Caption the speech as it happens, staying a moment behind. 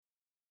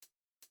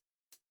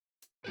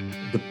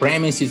The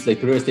premise is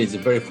like real estate is a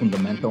very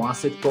fundamental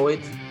asset to it.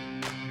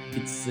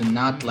 It's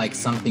not like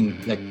something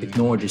like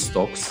technology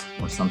stocks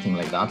or something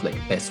like that, like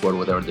Tesla or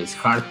whatever. It's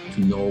hard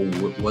to know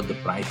what the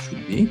price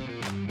should be.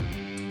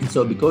 And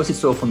so because it's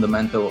so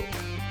fundamental,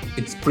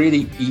 it's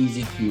pretty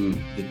easy to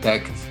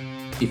detect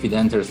if it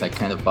enters like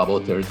kind of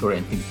bubble territory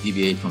and things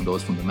deviate from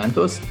those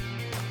fundamentals.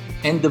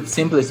 And the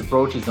simplest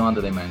approach is the one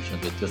that I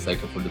mentioned, with just like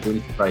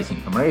affordability, price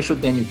income ratio.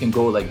 Then you can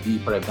go like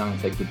deeper. I've done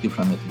it like with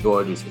different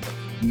methodologies, with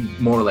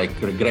more like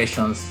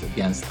regressions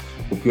against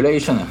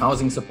population and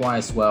housing supply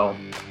as well.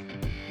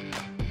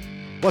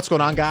 What's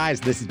going on,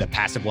 guys? This is the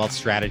Passive Wealth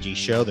Strategy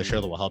Show, the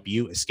show that will help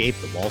you escape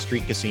the Wall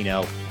Street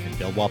casino and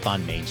build wealth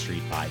on Main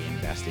Street by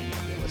investing in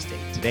real estate.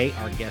 Today,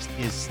 our guest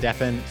is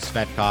Stefan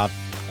Cvetkov,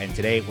 and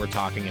today we're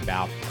talking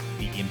about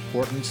the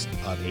importance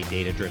of a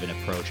data-driven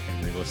approach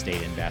in real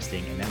estate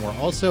investing. And then we're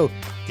also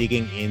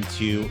digging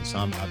into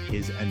some of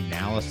his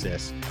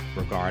analysis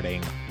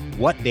regarding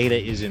what data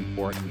is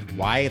important,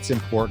 why it's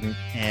important,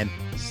 and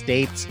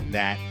states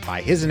that,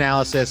 by his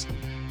analysis,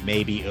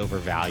 may be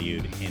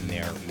overvalued in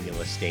their real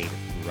estate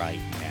right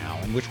now,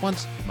 and which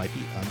ones might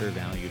be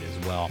undervalued as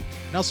well.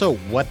 And also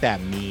what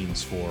that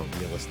means for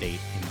real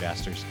estate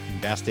investors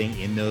investing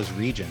in those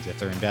regions. If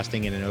they're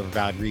investing in an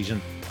overvalued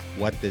region,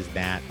 what does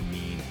that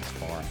mean as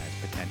far as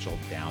potential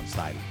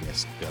downside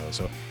risk goes?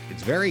 So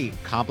it's very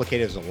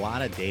complicated. There's a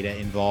lot of data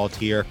involved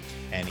here,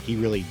 and he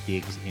really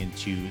digs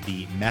into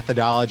the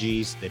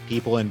methodologies, the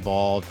people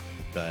involved,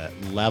 the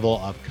level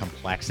of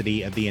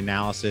complexity of the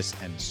analysis,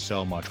 and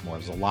so much more.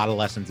 There's a lot of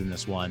lessons in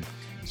this one,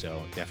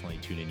 so definitely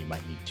tune in. You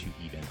might need to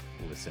even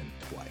listen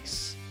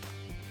twice.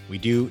 We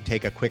do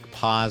take a quick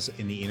pause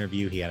in the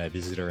interview. He had a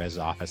visitor at his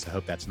office. I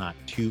hope that's not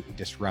too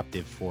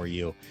disruptive for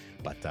you,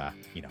 but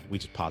we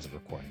just pause the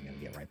recording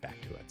and get right back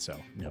to it, so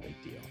no big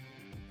deal.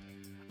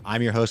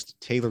 I'm your host,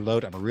 Taylor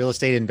Loht. I'm a real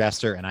estate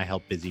investor, and I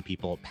help busy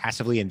people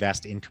passively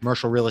invest in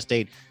commercial real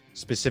estate,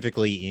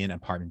 specifically in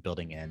apartment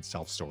building and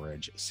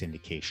self-storage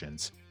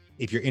syndications.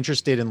 If you're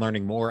interested in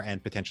learning more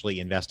and potentially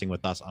investing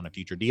with us on a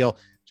future deal,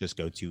 just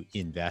go to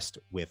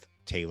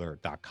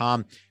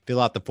investwithtaylor.com,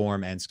 fill out the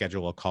form, and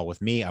schedule a call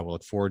with me. I will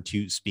look forward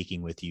to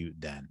speaking with you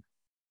then.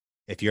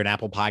 If you're an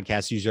Apple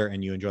Podcast user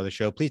and you enjoy the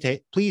show,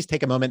 please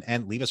take a moment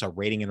and leave us a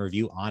rating and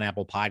review on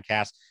Apple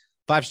Podcasts.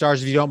 5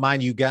 stars if you don't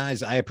mind, you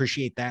guys. I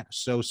appreciate that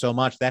so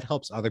much. That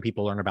helps other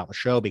people learn about the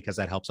show because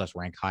that helps us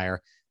rank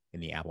higher in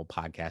the Apple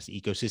Podcast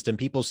ecosystem.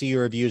 People see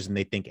your reviews and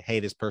they think,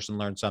 hey, this person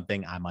learned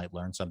something. I might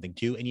learn something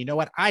too. And you know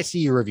what? I see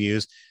your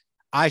reviews.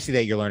 I see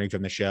that you're learning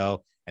from the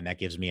show. And that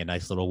gives me a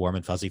nice little warm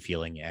and fuzzy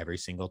feeling every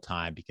single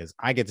time, because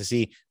I get to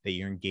see that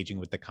you're engaging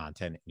with the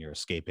content and you're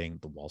escaping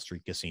the Wall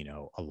Street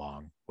casino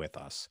along with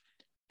us.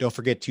 Don't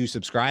forget to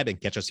subscribe and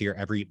catch us here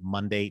every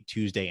Monday,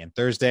 Tuesday, and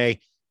Thursday.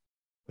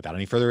 Without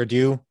any further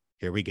ado,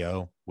 here we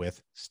go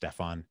with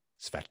Stefan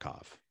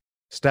Cvetkov.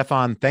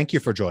 Stefan, thank you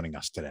for joining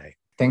us today.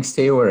 Thanks,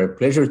 Taylor. A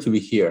pleasure to be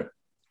here.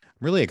 I'm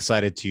really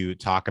excited to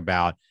talk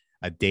about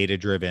a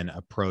data-driven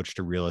approach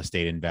to real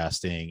estate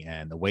investing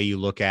and the way you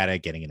look at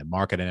it, getting into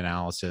market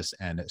analysis,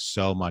 and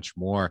so much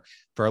more.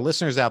 For our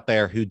listeners out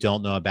there who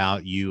don't know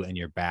about you and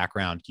your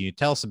background, can you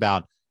tell us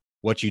about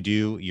what you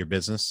do, your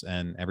business,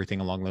 and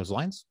everything along those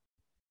lines?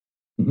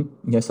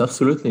 Mm-hmm. Yes,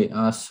 absolutely.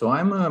 So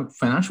I'm a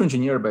financial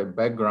engineer by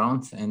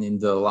background, and in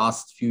the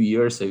last few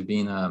years, I've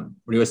been a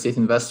real estate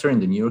investor in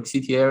the New York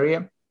City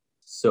area.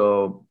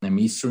 So I'm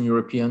Eastern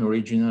European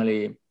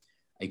originally.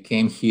 I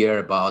came here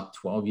about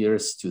 12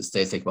 years to the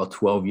States, like about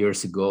 12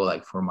 years ago,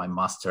 like for my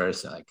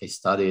master's. Like I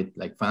studied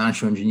like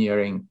financial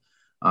engineering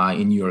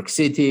in New York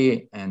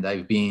City, and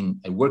I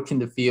worked in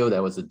the field. I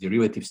was a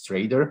derivatives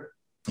trader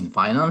in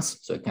finance.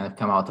 So I kind of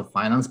come out of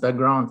finance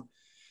background.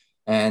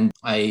 And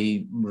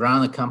I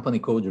run a company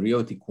called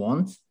Realty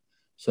Quant.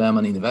 So I'm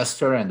an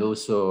investor and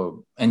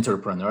also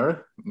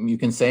entrepreneur, you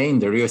can say, in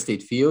the real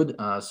estate field.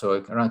 So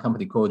I run a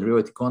company called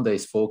Realty Quant that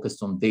is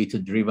focused on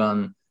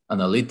data-driven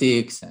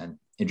analytics and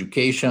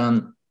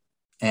education,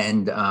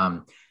 and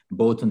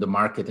both on the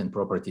market and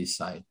property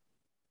side.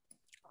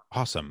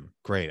 Awesome.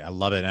 Great. I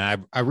love it.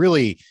 And I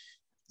really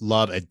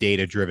love a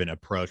data-driven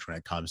approach when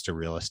it comes to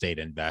real estate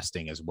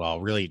investing as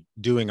well, really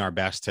doing our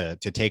best to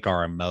take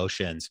our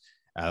emotions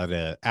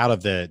out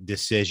of the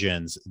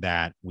decisions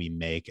that we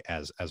make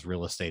as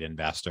real estate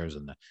investors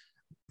and the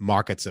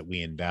markets that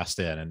we invest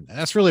in. And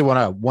that's really what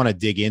I want to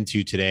dig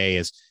into today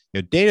is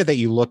data that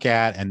you look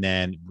at. And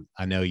then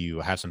I know you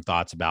have some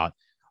thoughts about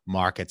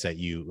markets that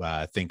you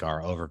think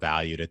are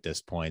overvalued at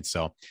this point.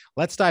 So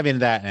let's dive into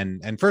that.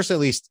 And first, at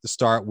least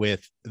start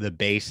with the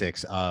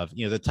basics of,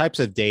 the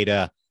types of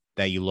data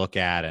that you look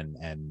at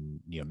and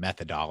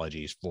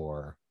methodologies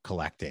for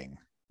collecting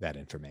that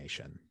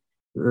information.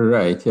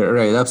 Right,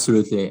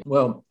 absolutely.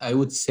 Well, I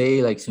would say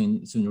so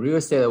in real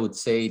estate, I would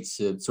say it's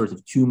sort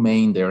of 2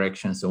 main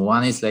directions. So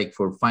one is like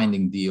for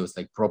finding deals,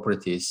 like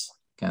properties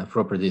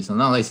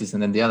analysis,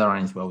 and then the other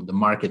one is the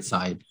market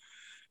side.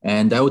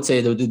 And I would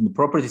say that the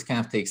properties kind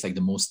of takes like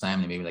the most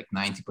time, maybe like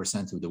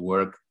 90% of the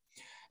work.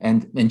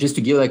 And just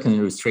to give like an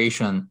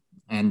illustration,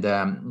 and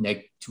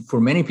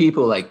for many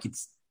people, like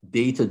it's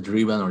data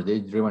driven or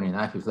data driven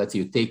enough if, let's say,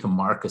 you take a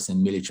Marcus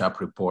and Millichap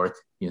report,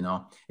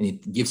 and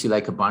it gives you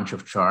like a bunch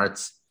of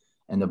charts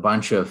and a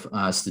bunch of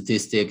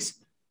statistics,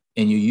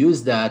 and you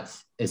use that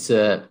as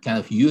a kind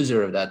of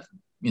user of that,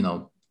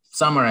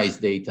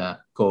 summarized data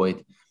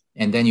code,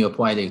 and then you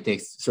apply it, you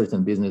take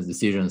certain business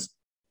decisions.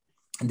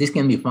 And this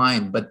can be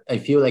fine, but I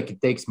feel like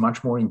it takes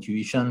much more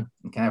intuition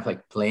and kind of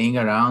like playing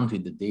around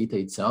with the data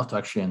itself to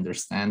actually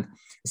understand,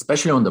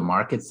 especially on the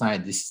market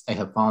side. I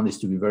have found this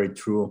to be very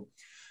true.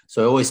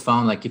 So I always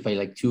found like if I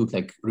like took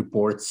like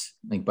reports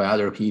like by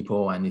other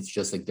people and it's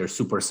just like they're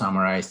super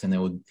summarized, and I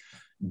would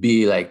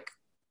be like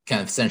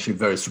kind of essentially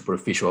very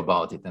superficial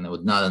about it, and I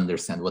would not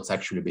understand what's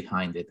actually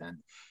behind it and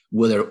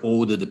what are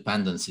all the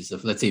dependencies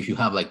of, let's say, if you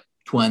have like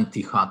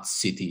 20 hot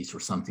cities or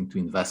something to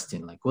invest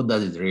in, like what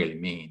does it really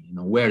mean?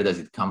 Where does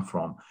it come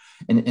from?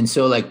 And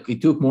so like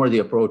it took more the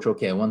approach,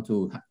 okay, I want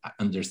to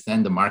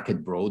understand the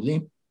market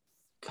broadly,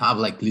 have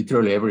like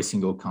literally every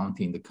single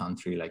county in the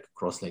country, like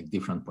across like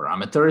different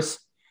parameters.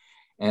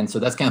 And so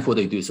that's kind of what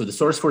they do. So the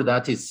source for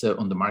that is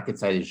on the market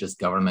side is just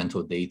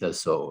governmental data.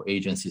 So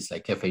agencies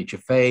like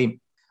FHFA,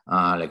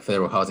 like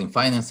Federal Housing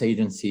Finance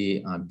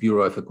Agency,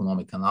 Bureau of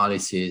Economic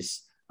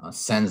Analysis,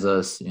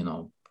 census,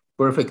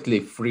 perfectly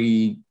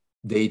free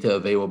data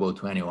available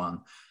to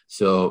anyone.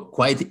 So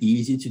quite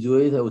easy to do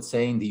it, I would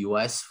say, in the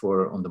US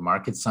on the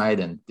market side,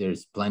 and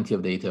there's plenty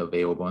of data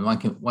available. And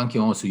one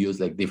can also use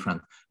like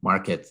different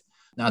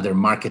other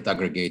market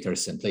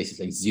aggregators and places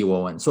like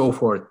Zillow and so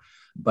forth.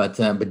 But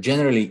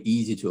generally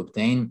easy to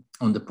obtain.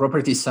 On the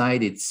property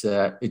side,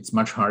 it's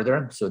much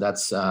harder. So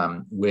that's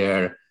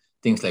where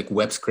things like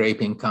web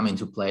scraping come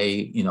into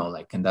play,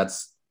 and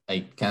that's,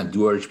 I kind of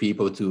do urge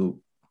people to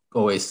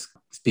always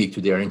speak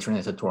to their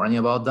internet attorney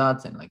about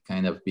that and like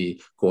kind of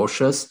be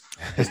cautious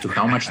as to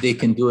how much they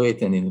can do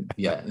it and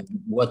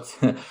what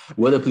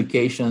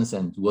applications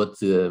and what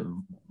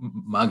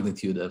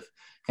magnitude of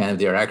kind of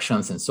their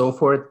actions and so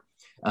forth.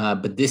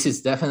 But this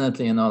is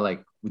definitely,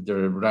 like with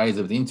the rise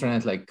of the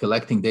internet, like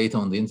collecting data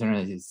on the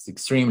internet is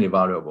extremely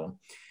valuable.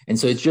 And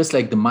so it's just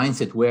like the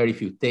mindset where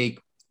if you take,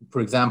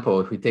 for example,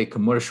 if we take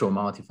commercial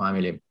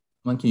multifamily,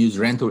 one can use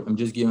rental. I'm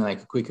just giving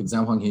like a quick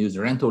example. One can use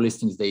rental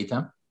listings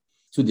data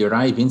to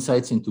derive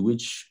insights into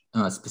which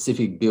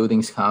specific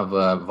buildings have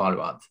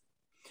value add.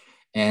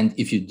 And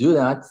if you do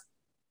that,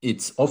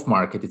 it's off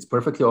market, it's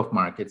perfectly off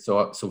market.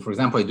 So for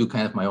example, I do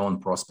kind of my own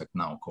prospect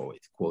now,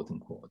 quote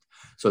unquote.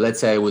 So let's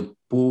say I would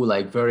pull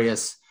like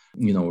various,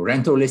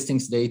 rental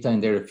listings data,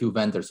 and there are a few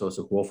vendors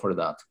also who offer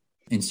that.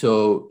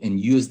 And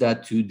use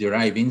that to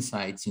derive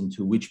insights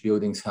into which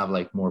buildings have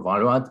like more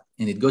value add.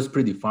 And it goes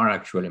pretty far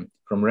actually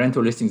from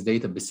rental listings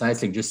data,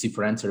 besides like just if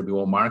rents are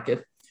below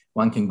market,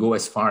 one can go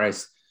as far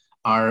as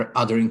are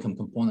other income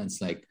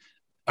components, like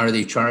are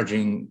they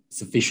charging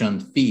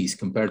sufficient fees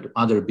compared to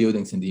other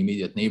buildings in the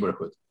immediate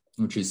neighborhood,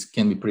 which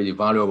can be pretty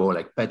valuable,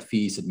 like pet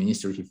fees,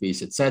 administrative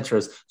fees,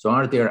 etc. So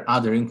are there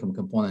other income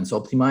components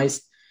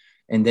optimized?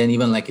 And then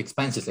even like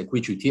expenses, like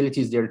which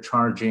utilities they're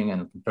charging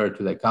and compared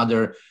to like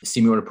other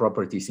similar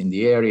properties in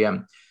the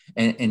area.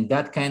 And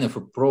that kind of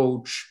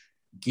approach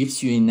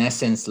gives you in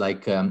essence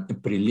like a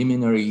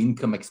preliminary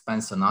income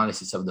expense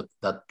analysis of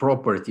that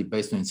property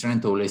based on its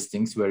rental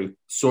listings, where you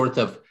sort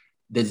of,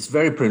 that is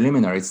very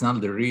preliminary. It's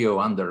not the real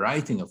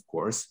underwriting, of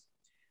course,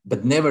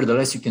 but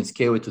nevertheless, you can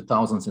scale it to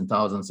thousands and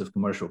thousands of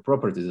commercial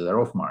properties that are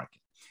off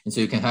market. And so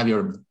you can have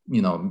your,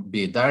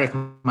 be it direct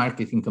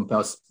marketing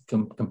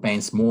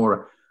campaigns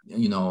more,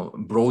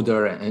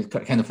 broader and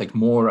kind of like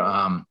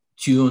more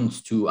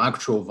tuned to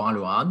actual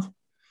value add.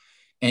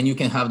 And you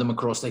can have them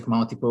across like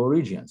multiple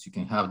regions. You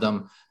can have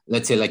them,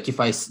 let's say, like if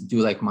I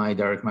do like my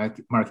direct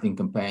marketing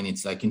campaign,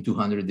 it's like in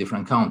 200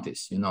 different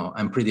counties.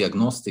 I'm pretty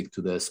agnostic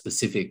to the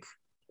specific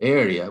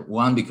area.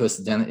 One,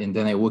 because then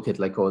I look at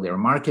like all their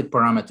market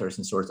parameters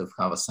and sort of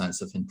have a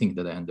sense of and think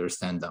that I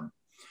understand them.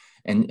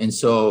 And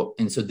so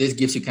this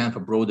gives you kind of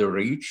a broader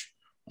reach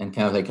and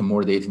kind of like a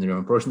more data-driven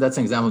approach. And that's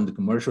an example on the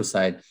commercial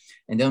side.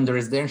 And then on the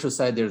residential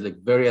side, there's like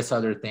various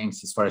other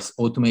things as far as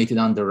automated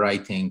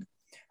underwriting.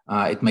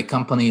 At my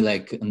company,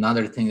 like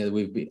another thing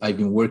that I've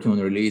been working on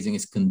releasing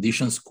is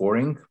condition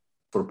scoring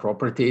for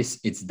properties.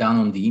 It's done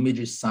on the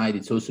images side.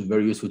 It's also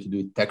very useful to do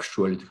it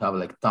textually, to have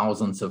like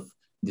thousands of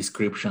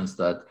descriptions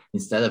that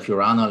instead of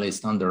your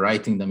analyst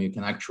underwriting them, you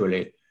can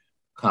actually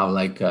have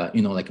like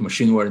like a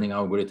machine learning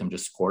algorithm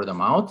just score them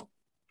out.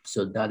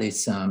 So that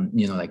is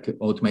like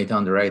automated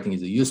underwriting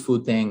is a useful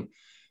thing.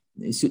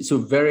 So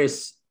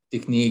various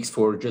techniques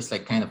for just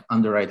like kind of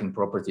underwriting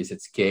properties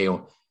at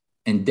scale.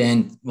 And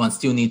then one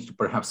still needs to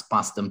perhaps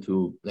pass them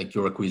to like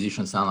your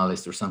acquisitions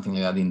analyst or something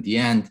like that in the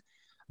end.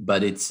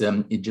 But it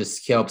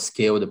just helps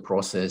scale the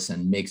process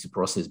and makes the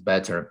process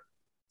better.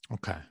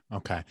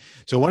 Okay.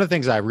 So one of the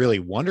things I really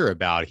wonder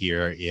about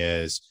here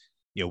is,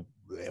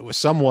 it was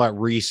somewhat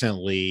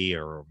recently,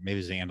 or maybe it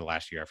was the end of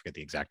last year, I forget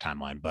the exact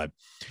timeline, but,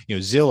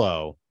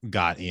 Zillow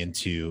got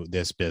into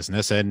this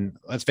business, and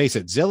let's face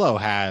it, Zillow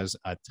has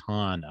a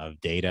ton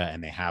of data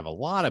and they have a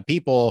lot of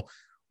people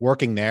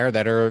working there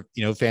that are,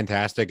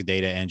 fantastic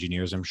data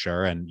engineers, I'm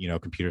sure, and,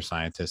 computer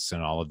scientists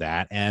and all of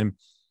that. And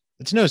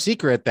it's no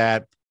secret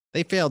that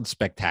they failed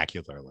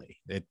spectacularly.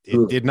 It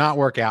True. did not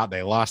work out.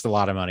 They lost a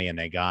lot of money and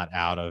they got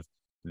out of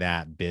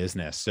that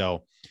business.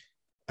 So,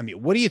 I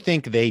mean, what do you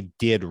think they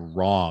did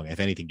wrong, if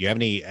anything? Do you have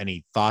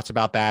any thoughts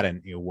about that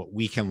and what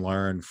we can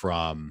learn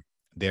from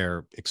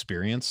their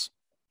experience?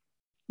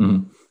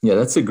 Yeah,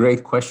 that's a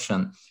great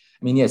question.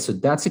 I mean, yeah, so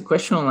that's a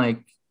question on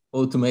like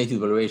automated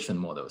valuation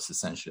models,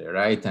 essentially,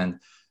 right? And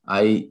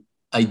I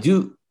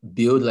do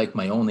build like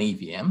my own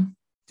AVM,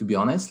 to be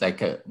honest.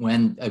 Like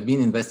when I've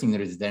been investing in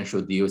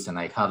residential deals, and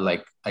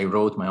I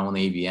wrote my own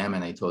AVM,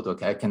 and I thought,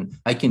 okay,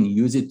 I can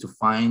use it to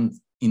find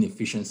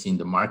inefficiency in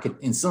the market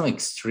in some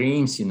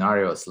extreme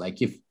scenarios,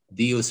 like if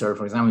deals are,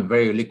 for example, in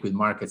very liquid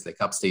markets like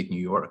upstate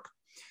New York,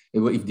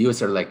 if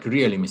deals are like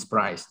really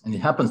mispriced, and it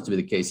happens to be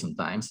the case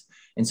sometimes.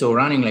 And so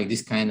running like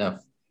this kind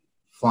of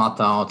flat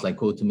out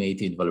like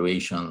automated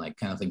valuation, like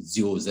kind of like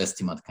Zillow's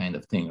estimate kind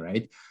of thing,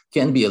 right,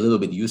 can be a little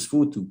bit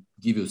useful to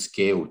give you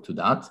scale to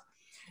that.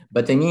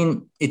 But I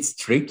mean, it's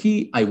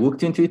tricky. I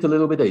looked into it a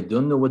little bit. I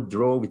don't know what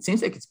drove. It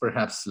seems like it's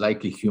perhaps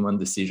likely human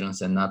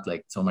decisions and not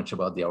like so much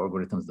about the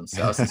algorithms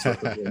themselves and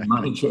sort of their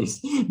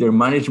managers, their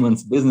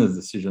management's business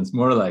decisions,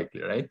 more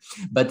likely, right?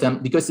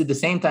 But because at the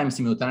same time,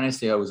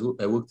 simultaneously, I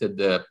looked at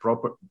the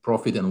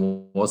profit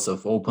and loss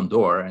of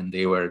Opendoor, and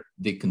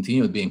they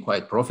continued being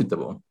quite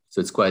profitable.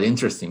 So it's quite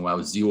interesting. While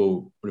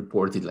Zillow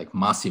reported like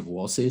massive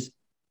losses,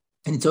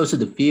 and it's also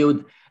the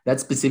field. That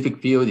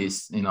specific field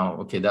is,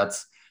 okay,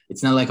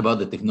 it's not like about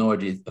the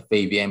technology of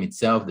AVM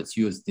itself that's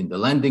used in the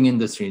lending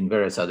industry and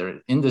various other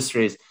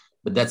industries,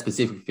 but that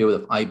specific field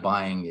of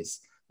iBuying is,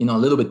 a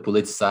little bit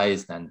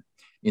politicized. And,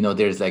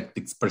 there's like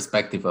this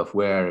perspective of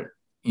where,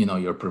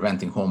 you're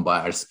preventing home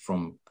buyers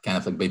from kind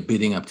of like by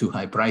bidding up too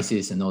high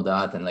prices and all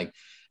that. And like,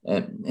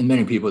 and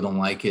many people don't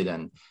like it.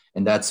 And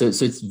that's, so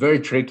it's very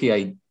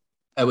tricky.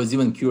 I was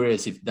even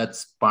curious if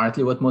that's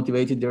partly what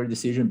motivated their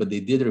decision, but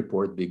they did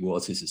report big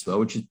losses as well,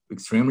 which is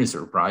extremely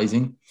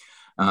surprising.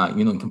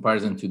 In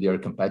comparison to their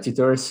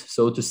competitors,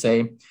 so to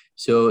say.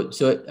 So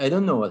I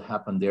don't know what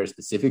happened there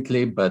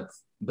specifically, but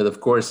of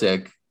course,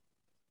 like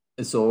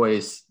it's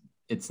always,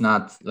 it's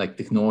not like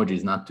technology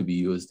is not to be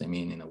used, I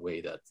mean, in a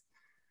way that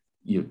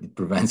it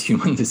prevents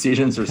human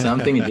decisions or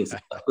something. It is a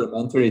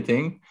supplementary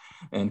thing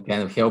and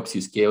kind of helps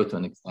you scale to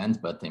an extent.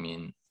 But I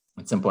mean,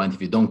 at some point,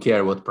 if you don't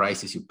care what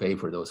prices you pay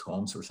for those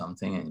homes or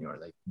something, and you're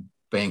like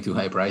paying too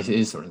high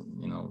prices, or,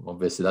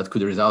 obviously that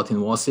could result in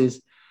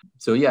losses.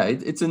 So yeah,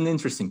 it's an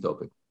interesting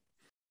topic.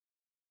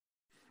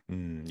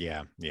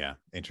 Yeah.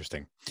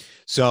 Interesting.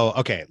 So,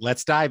 okay,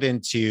 let's dive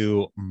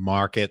into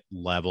market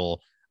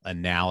level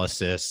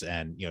analysis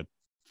and,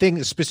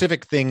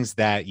 specific things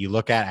that you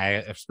look at. I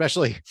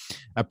especially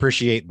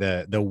appreciate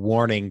the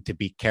warning to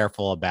be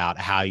careful about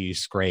how you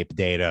scrape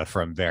data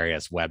from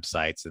various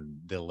websites and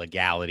the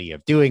legality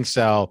of doing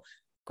so.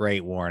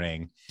 Great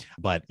warning.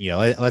 But,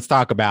 let's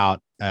talk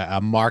about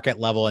a market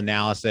level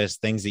analysis,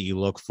 things that you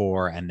look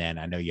for. And then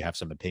I know you have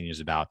some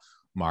opinions about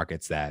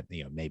markets that,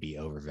 may be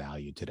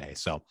overvalued today.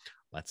 So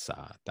let's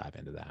dive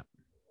into that.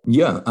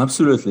 Yeah,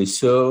 absolutely.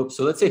 So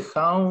let's say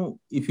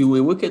if you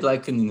will look at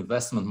like an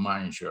investment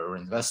manager or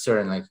investor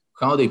and like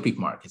how they pick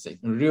markets, like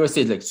real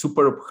estate, like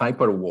super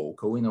hyper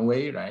woke in a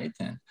way, right?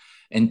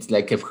 And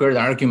like I've heard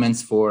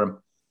arguments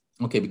for,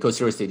 okay, because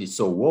real estate is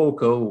so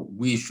woke,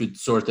 we should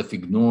sort of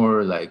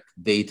ignore like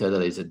data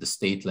that is at the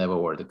state level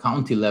or the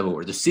county level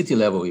or the city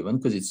level even,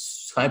 because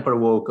it's hyper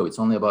woke. It's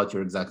only about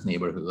your exact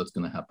neighborhood, what's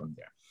going to happen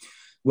there.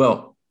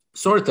 Well,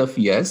 sort of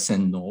yes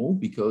and no,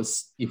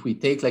 because if we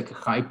take like a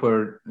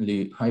hyper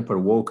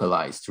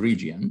localized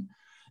region,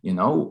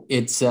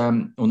 it's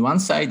on one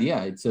side,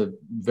 yeah, it's a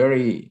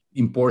very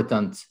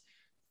important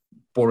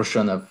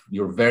portion of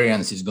your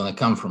variance is going to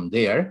come from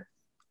there,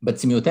 but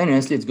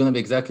simultaneously it's going to be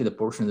exactly the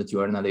portion that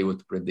you are not able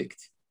to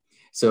predict.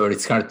 So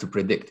it's hard to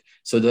predict.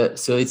 So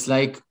it's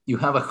like you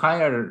have a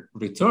higher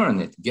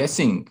return at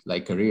guessing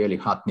like a really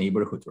hot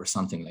neighborhood or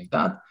something like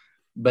that,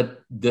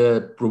 but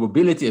the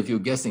probability of you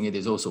guessing it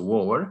is also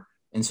lower.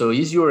 And so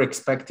is your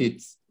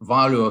expected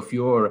value of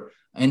your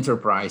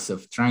enterprise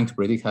of trying to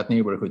predict hot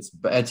neighborhoods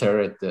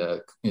better at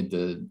the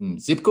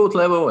zip code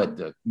level, at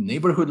the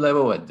neighborhood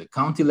level, at the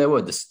county level,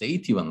 at the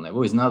state even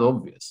level is not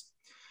obvious.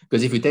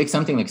 Because if you take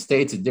something like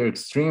states, they're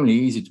extremely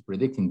easy to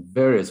predict in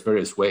various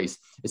ways,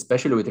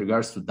 especially with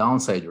regards to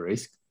downside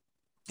risk.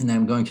 And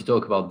I'm going to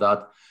talk about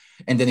that.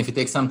 And then if you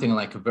take something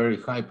like a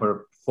very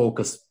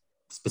hyper-focused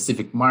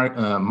specific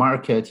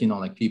market,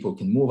 like people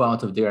can move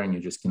out of there and you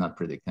just cannot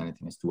predict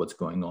anything as to what's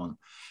going on.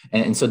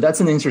 And so that's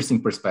an interesting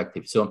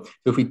perspective. So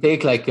if we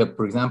take like,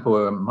 for example,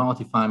 a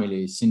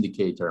multifamily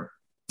syndicator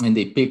and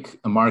they pick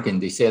a market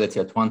and they say, let's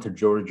say Atlanta,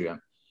 Georgia,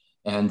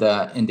 and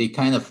they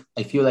kind of,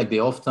 I feel like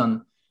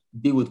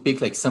they would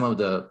pick like some of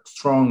the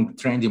strong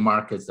trendy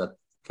markets that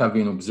have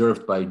been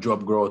observed by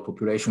job growth,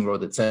 population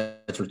growth, et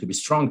cetera, to be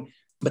strong.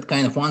 But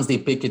kind of once they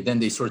pick it, then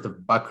they sort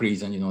of back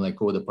reason,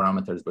 like all the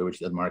parameters by which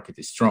that market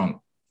is strong.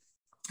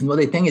 And what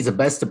I think is the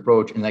best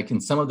approach, and like in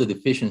some of the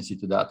deficiency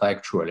to that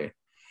actually,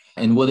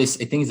 and what is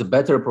I think is a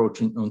better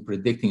approach on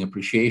predicting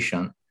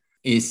appreciation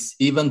is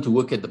even to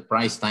look at the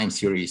price time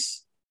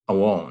series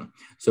alone.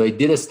 So I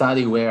did a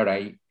study where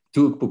I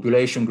took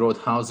population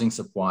growth, housing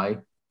supply,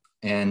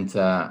 and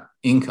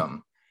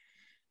income.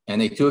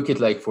 And I took it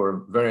like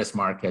for various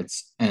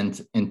markets and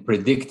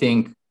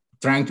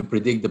trying to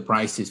predict the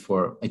prices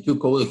I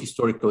took all the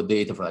historical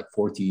data for like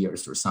 40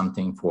 years or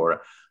something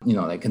for,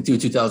 like until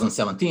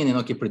 2017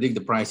 and predict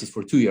the prices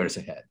for 2 years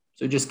ahead.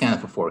 So just kind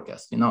of a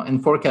forecast,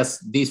 and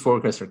these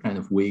forecasts are kind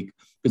of weak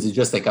because it's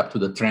just like up to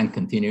the trend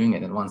continuing.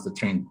 And then once the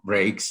trend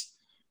breaks,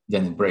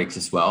 then it breaks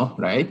as well,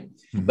 right?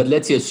 Mm-hmm. But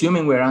let's say,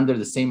 assuming we're under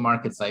the same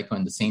market cycle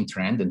and the same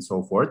trend and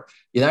so forth,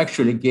 it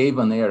actually gave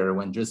an error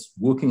when just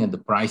looking at the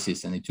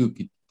prices, and I took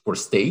it for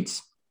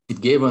states.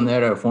 It gave an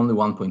error of only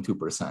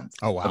 1.2%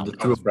 of the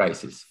true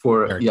prices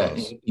for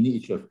in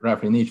each of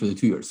the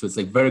 2 years. So it's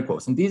like very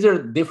close. And these are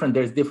different.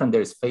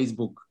 There's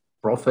Facebook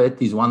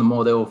Profit is one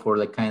model for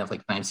like kind of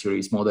like time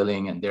series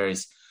modeling, and there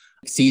is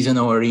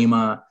seasonal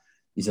ARIMA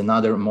is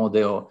another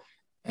model,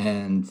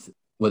 and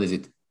what is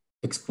it?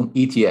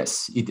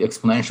 ETS,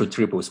 exponential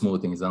triple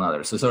smoothing is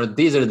another. So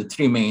these are the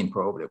three main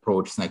probably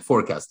approaches like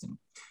forecasting,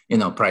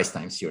 price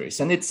time series.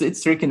 And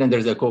it's tricky. And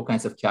there's like all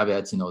kinds of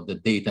caveats, the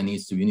data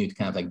you need to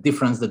kind of like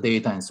difference the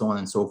data and so on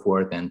and so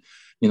forth. And,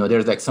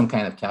 there's like some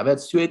kind of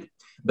caveats to it,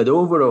 but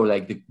overall,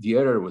 like the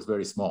error was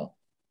very small.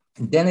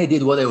 And then I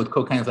did what I would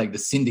call kind of like the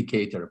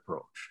syndicator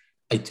approach.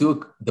 I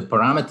took the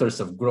parameters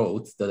of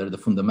growth that are the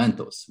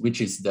fundamentals, which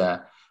is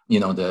the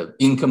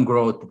income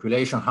growth,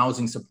 population,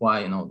 housing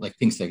supply, like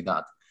things like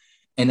that.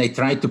 And I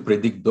tried to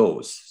predict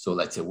those. So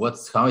let's say,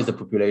 how is the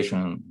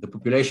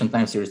population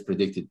time series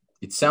predicted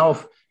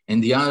itself,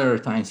 and the other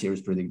time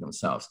series predict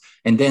themselves.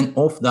 And then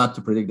off that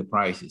to predict the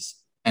prices.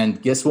 And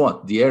guess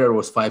what? The error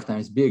was 5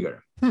 times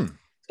bigger.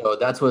 So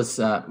that was,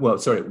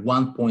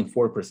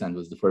 1.4%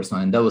 was the first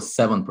one, and that was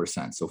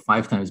 7%. So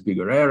 5 times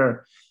bigger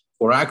error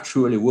for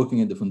actually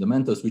looking at the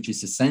fundamentals, which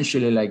is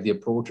essentially like the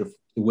approach of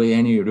the way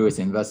any real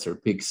estate investor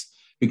picks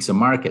a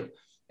market.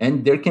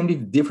 And there can be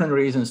different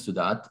reasons to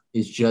that.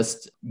 It's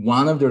just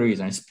one of the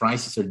reasons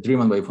prices are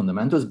driven by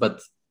fundamentals,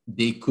 but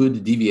they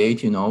could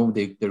deviate,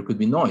 there could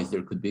be noise.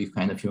 There could be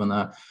kind of even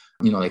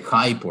like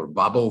hype or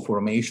bubble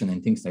formation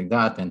and things like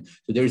that. And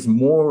so there's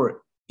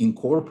more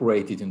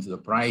incorporated into the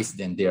price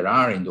than there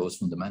are in those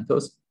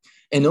fundamentals.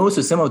 And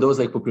also some of those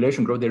like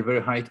population growth, they're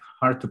very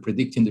hard to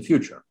predict in the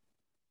future.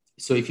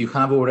 So if you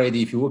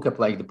look up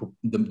like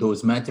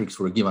those metrics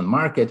for a given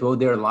market, well,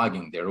 they're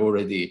lagging.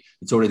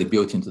 It's already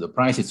built into the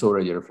price. It's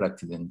already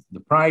reflected in the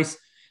price.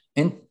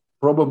 And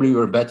probably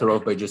you're better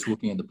off by just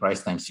looking at the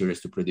price time series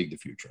to predict the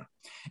future.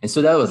 And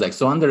so that was like,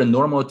 so under a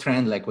normal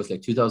trend, like was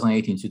like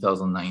 2018,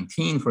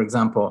 2019, for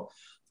example,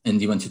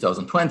 and even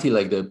 2020,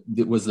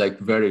 it was like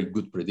very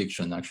good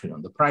prediction actually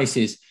on the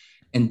prices.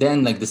 And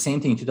then like the same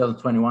thing in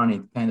 2021,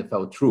 it kind of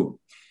fell through.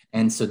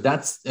 And so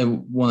that's, I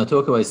want to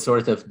talk about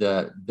sort of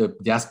the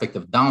aspect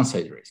of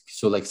downside risk.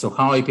 So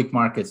how I pick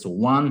markets. So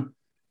one,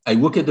 I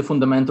look at the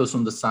fundamentals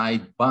on the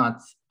side,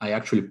 but I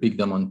actually pick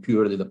them on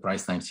purely the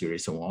price time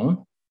series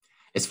alone,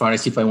 as far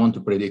as if I want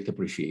to predict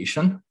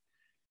appreciation.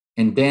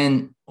 And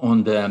then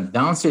on the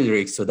downside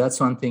risk, so that's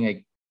one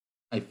thing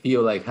I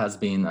feel like has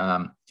been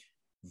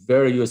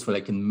very useful,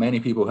 like in many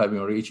people have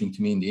been reaching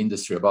to me in the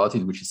industry about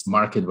it, which is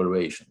market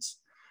valuations.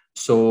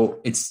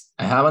 So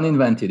I haven't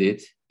invented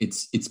it.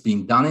 It's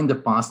been done in the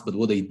past, but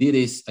what I did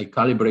is I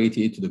calibrated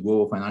it to the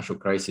global financial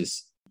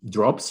crisis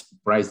drops,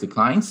 price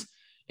declines,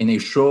 and I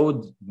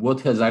showed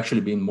what has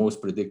actually been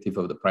most predictive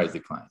of the price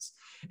declines.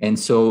 And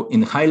so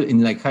in high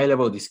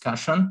level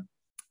discussion,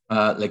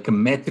 like a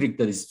metric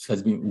that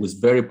was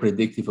very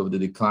predictive of the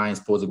declines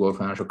post the global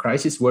financial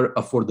crisis were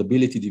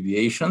affordability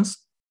deviations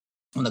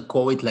on a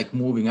call it like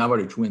moving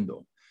average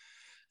window.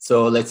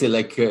 So let's say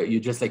like you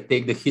just like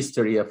take the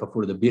history of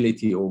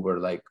affordability over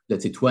like,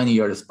 let's say 20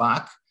 years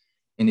back,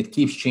 and it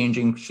keeps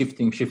changing,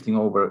 shifting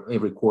over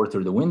every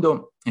quarter the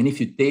window. And if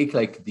you take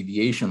like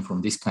deviation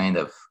from this kind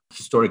of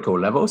historical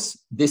levels,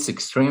 this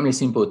extremely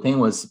simple thing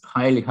was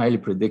highly, highly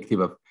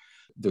predictive of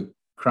the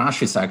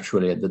crashes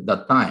actually at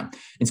that time.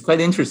 It's quite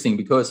interesting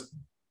because,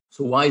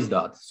 so why is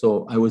that?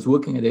 So I was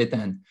looking at it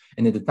and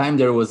at the time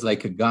there was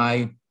like a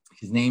guy,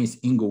 his name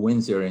is Ingo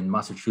Windsor in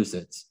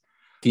Massachusetts.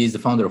 He is the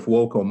founder of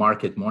Local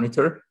Market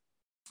Monitor.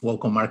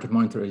 Local Market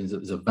Monitor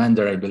is a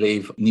vendor, I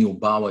believe, Neil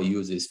Bawa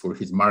uses for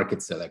his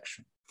market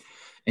selection.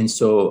 And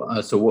so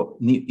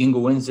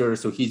Ingo Windsor,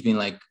 so he's been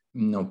like,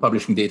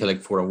 publishing data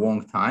like for a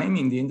long time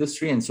in the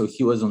industry. And so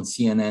he was on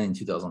CNN in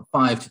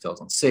 2005,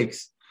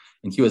 2006.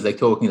 And he was like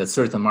talking that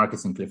certain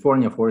markets in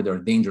California, Florida are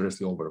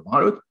dangerously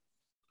overvalued.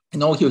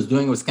 And all he was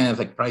doing was kind of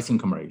like price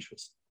income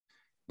ratios,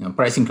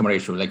 price income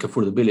ratio, like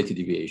affordability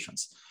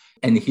deviations.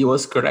 And he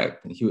was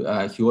correct. And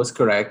he was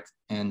correct.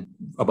 And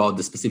about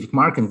the specific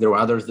markets, there were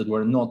others that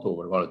were not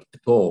overvalued at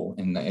all.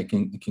 And I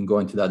can go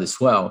into that as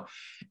well.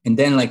 And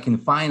then like in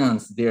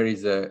finance, there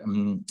is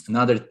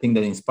another thing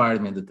that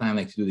inspired me at the time,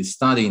 like to do this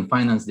study. In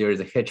finance, there is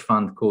a hedge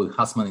fund called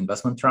Hussman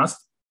Investment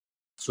Trust.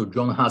 So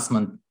John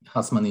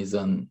Hussman is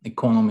an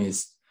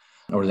economist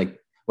or like,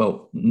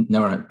 well,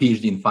 never a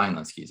PhD in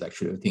finance. He's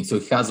actually, I think. So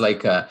he tracks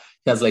like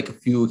a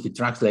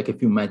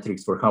few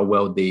metrics for how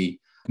well they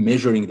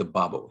measuring the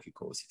bubble, he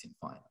calls it in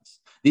finance.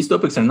 These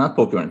topics are not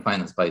popular in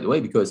finance, by the way,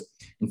 because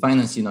in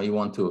finance, you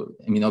want to,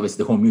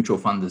 obviously the whole mutual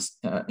fund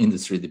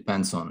industry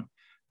depends on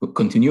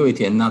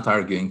continuity and not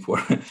arguing for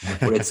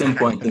at some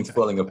point things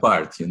falling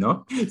apart,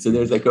 So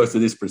there's also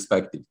this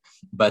perspective.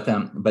 But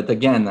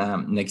again,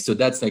 so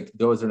that's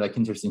those are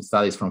interesting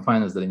studies from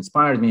finance that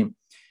inspired me.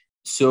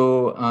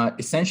 So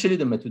essentially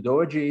the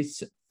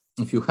methodologies,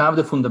 if you have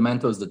the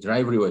fundamentals that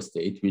drive real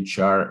estate, which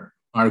are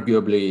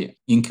arguably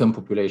income,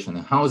 population,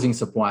 and housing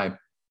supply,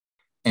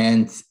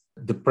 and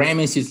the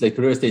premise is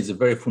real estate is a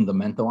very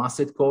fundamental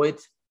asset, call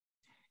it.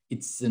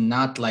 It's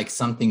not like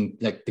something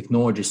like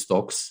technology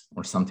stocks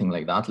or something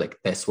like that, like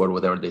Tesla or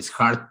whatever. It's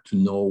hard to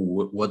know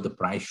what the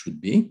price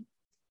should be.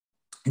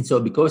 And so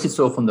because it's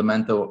so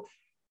fundamental,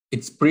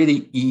 it's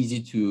pretty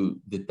easy to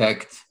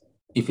detect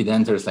if it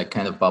enters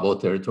kind of bubble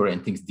territory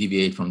and things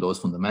deviate from those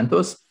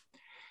fundamentals.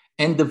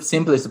 And the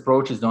simplest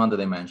approach is the one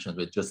that I mentioned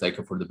with just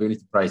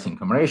affordability, price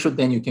income ratio.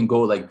 Then you can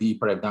go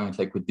deeper. I've done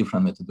it with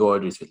different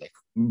methodologies with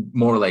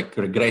more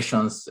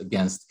regressions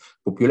against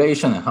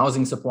population and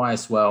housing supply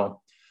as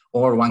well.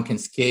 Or one can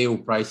scale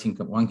price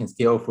income, one can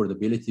scale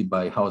affordability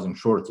by housing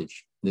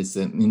shortage. This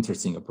is an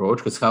interesting approach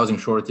because housing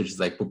shortage is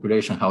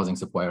population housing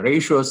supply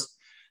ratios.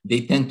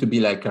 They tend to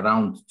be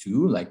around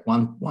 2,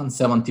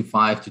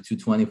 175 to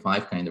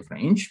 225 kind of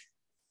range.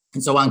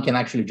 And so one can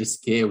actually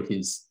just scale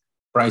his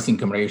price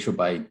income ratio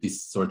by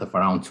this sort of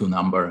around 2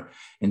 number.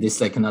 And this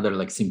is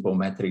another simple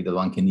metric that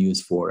one can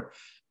use for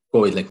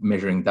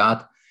measuring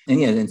that.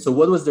 And so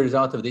what was the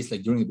result of this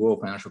during the global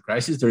financial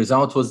crisis? The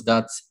result was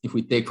that if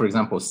we take, for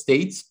example,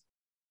 states,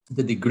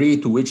 the degree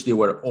to which they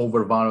were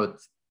overvalued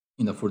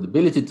in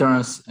affordability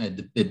terms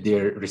at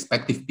their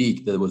respective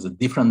peak, there was a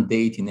different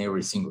date in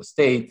every single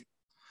state,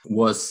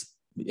 was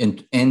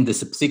and the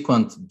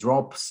subsequent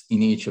drops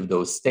in each of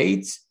those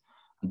states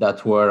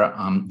that were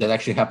that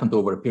actually happened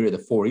over a period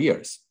of 4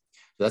 years.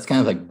 So that's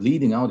kind of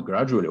bleeding out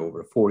gradually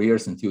over 4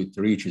 years until it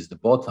reaches the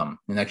bottom.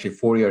 And actually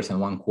 4 years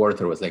and 1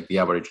 quarter was the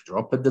average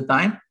drop at the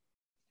time.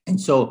 And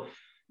so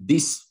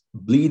this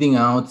bleeding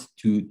out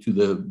to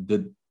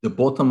the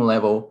bottom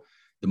level,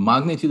 the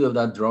magnitude of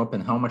that drop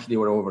and how much they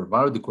were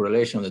overvalued, the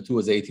correlation of the two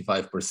was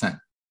 85%.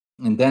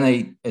 And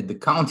then at the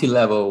county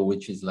level,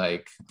 which is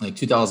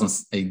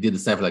 2000, I did the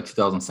study for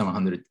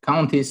 2,700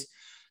 counties,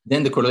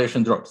 then the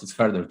correlation drops. It's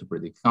harder to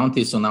predict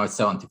counties, so now it's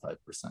 75%.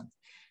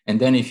 And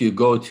then if you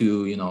go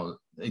to,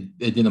 I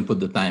didn't put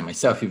the time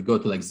myself, if you go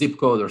to zip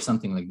code or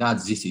something like that,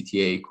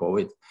 ZCTA, call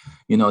it,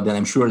 then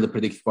I'm sure the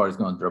predictive power is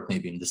going to drop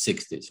maybe in the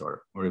 60s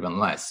or even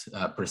less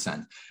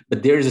percent.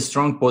 But there is a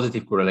strong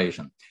positive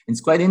correlation. And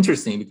it's quite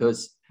interesting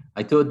because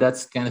I thought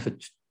that's kind of a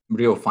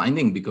real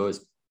finding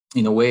because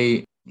in a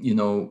way,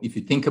 if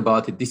you think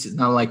about it, this is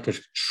not like a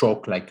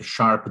shock, like a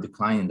sharp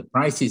decline in the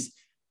prices.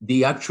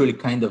 They actually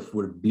kind of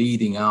were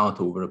bleeding out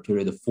over a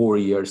period of 4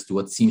 years to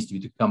what seems to be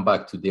to come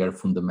back to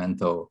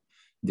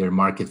their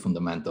market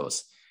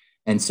fundamentals.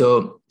 And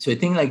so I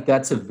think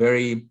that's a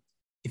very,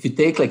 if you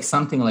take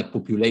something like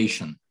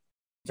population,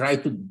 try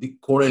to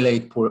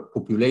correlate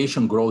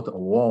population growth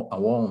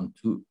alone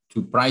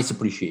to price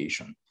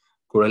appreciation.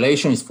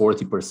 Correlation is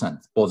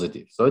 40%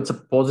 positive. So it's a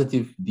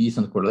positive,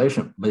 decent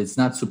correlation, but it's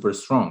not super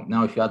strong.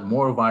 Now, if you add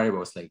more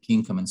variables like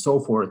income and so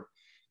forth,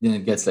 then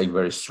it gets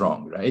very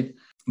strong, right?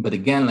 But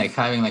again,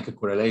 having a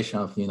correlation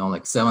of,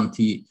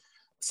 70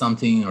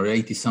 something or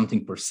 80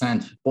 something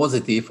percent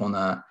positive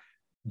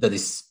that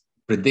is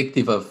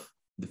predictive of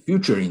the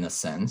future in a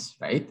sense,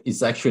 right?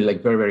 It's actually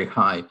very, very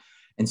high.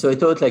 And so I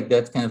thought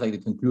that's kind of the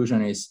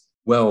conclusion is,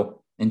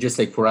 well, and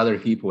just for other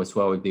people as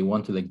well, if they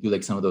want to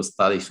do some of those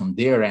studies on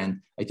their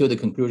end, I thought the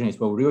conclusion is,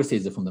 well, real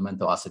estate is a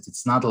fundamental asset.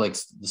 It's not like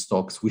the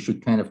stocks. We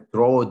should kind of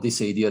throw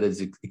this idea that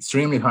it's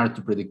extremely hard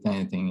to predict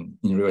anything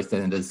in real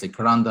estate and that's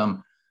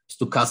random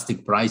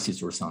stochastic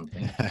prices or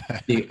something.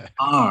 They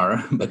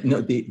are, but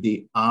no,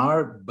 they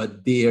are,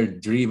 but they are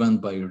driven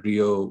by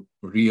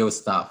real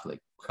stuff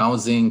like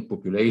housing,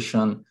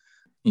 population,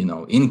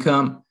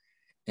 income.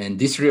 And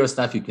this real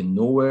stuff, you can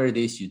know where it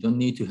is. You don't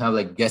need to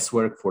have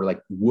guesswork for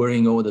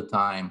worrying all the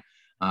time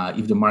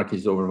if the market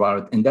is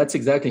overvalued. And that's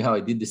exactly how I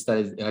did the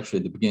studies actually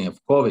at the beginning of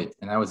COVID.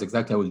 And I was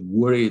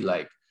worried,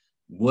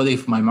 what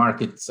if my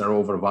markets are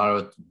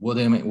overvalued? What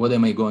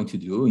am I going to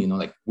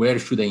do? Where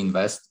should I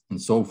invest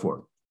and so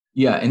forth?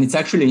 Yeah. And it's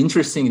actually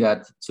interesting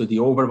that, so the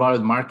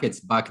overvalued markets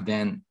back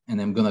then, and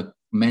I'm going to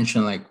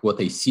mention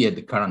what I see at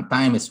the current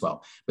time as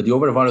well, but the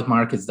overvalued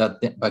markets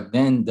that back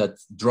then that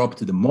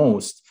dropped the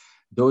most,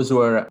 those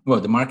were,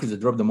 the markets that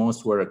dropped the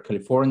most were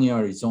California,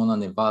 Arizona,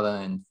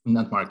 Nevada, and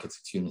not markets,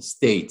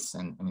 states.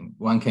 And I mean,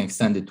 one can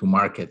extend it to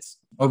markets,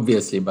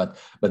 obviously, but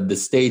the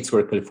states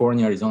were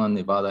California, Arizona,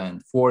 Nevada,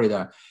 and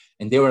Florida.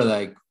 And they were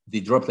they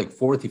dropped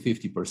 40,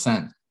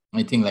 50%.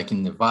 I think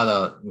in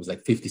Nevada, it was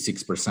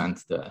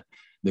 56%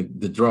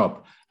 the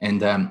drop.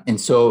 And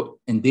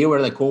they were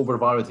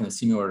overvalued in a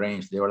similar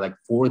range. They were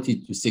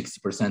 40 to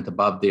 60%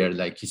 above their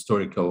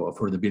historical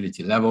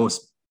affordability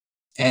levels.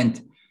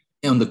 And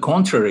on the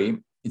contrary,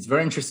 it's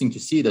very interesting to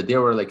see that there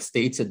were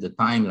states at the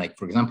time,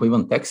 for example,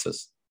 even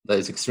Texas, that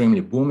is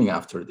extremely booming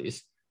after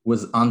this.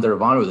 was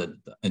undervalued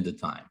at the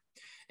time.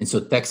 And so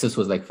Texas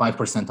was like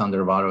 5%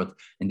 undervalued,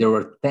 and there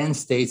were 10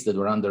 states that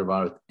were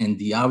undervalued, and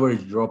the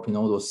average drop in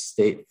all those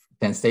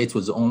 10 states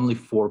was only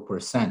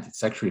 4%.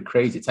 It's actually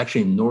crazy. It's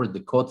actually in North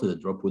Dakota, the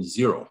drop was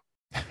 0.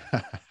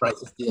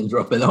 Prices didn't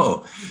drop at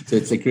all. So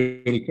it's like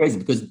really crazy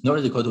because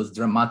North Dakota was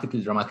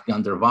dramatically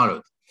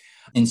undervalued.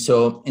 And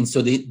so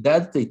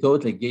they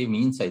totally gave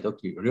me insight.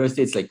 Okay, real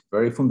estate is like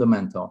very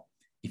fundamental.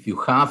 If you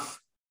have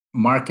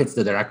markets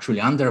that are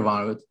actually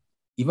undervalued,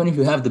 even if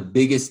you have the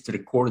biggest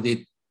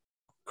recorded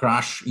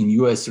crash in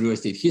US real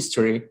estate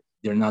history,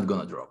 they're not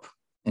going to drop.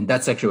 And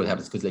that's actually what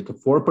happens, because like a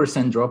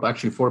 4% drop,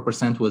 actually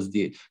 4% was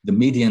the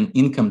median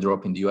income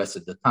drop in the US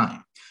at the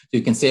time. So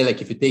you can say,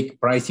 like, if you take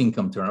price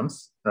income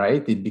terms,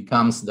 right, it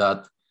becomes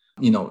that,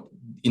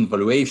 in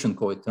valuation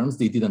code terms,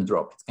 they didn't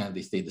drop. It's kind of,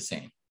 they stayed the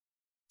same.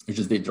 It's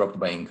just they dropped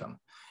by income.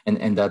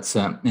 And that's,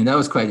 and that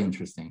was quite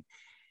interesting.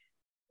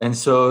 And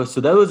so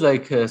that was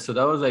like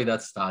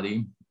that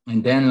study.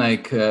 And then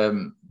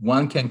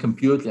one can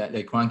compute,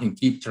 one can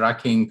keep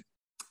tracking,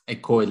 I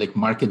call it like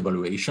market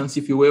valuations,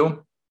 if you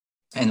will.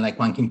 And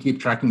one can keep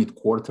tracking it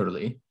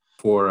quarterly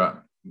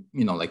for,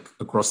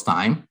 across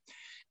time.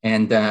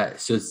 And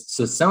so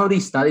some of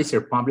these studies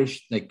are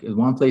published, like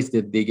one place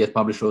that they get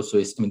published also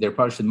is, they're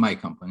published in my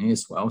company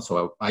as well.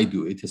 So I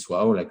do it as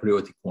well, like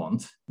Realty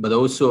Quant. But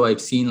also I've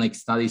seen like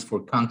studies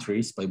for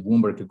countries by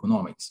Bloomberg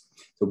Economics.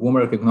 So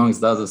Bloomberg Economics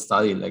does a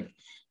study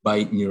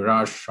by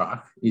Niraj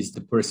Shah, is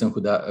the person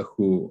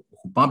who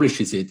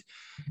publishes it.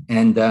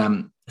 And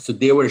so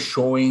they were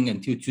showing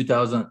until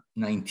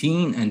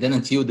 2019, and then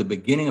until the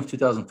beginning of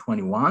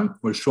 2021,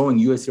 we're showing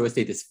US real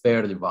estate is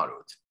fairly valued.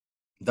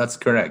 That's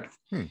correct.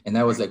 And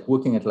I was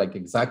looking at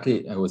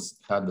exactly,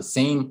 had the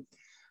same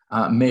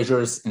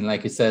measures. And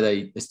like I said,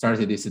 I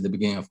started this at the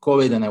beginning of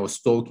COVID, and I was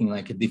talking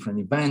at different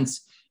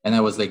events, and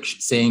I was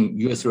saying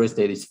US real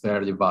estate is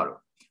fairly valued.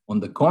 On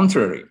the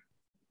contrary,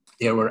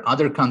 there were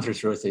other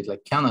countries' real estate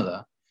like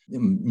Canada,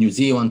 New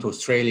Zealand,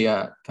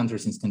 Australia,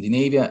 countries in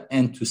Scandinavia,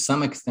 and to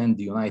some extent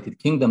the United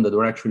Kingdom that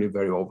were actually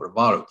very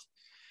overvalued.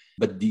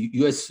 But the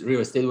US real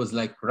estate was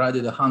right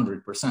at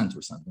 100%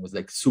 or something. It was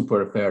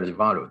super fairly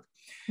valued.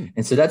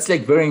 And so that's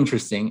very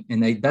interesting.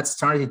 And that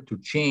started to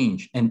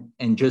change. And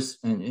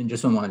just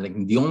on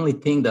one, the only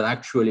thing that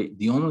actually,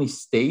 the only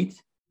state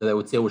that I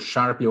would say was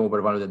sharply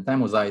overvalued at the time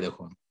was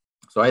Idaho.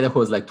 So Idaho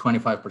was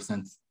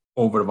 25%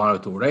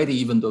 overvalued already,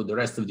 even though the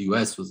rest of the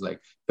US was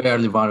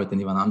fairly valued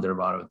and even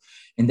undervalued.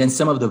 And then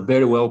some of the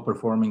very well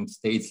performing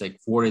states like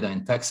Florida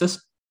and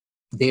Texas,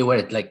 they were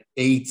at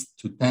 8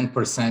 to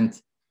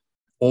 10%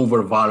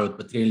 overvalued,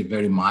 but really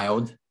very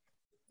mild,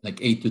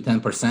 8 to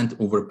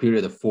 10% over a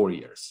period of 4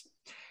 years.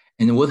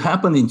 And what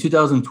happened in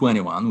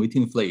 2021 with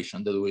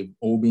inflation that we've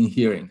all been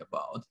hearing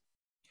about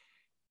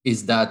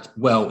is that,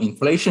 well,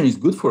 inflation is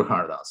good for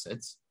hard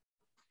assets.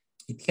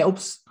 It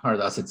helps hard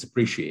assets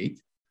appreciate,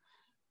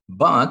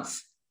 but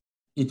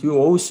it will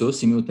also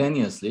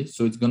simultaneously,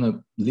 so it's going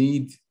to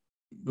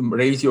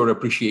raise your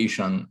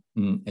appreciation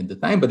at the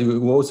time, but it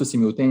will also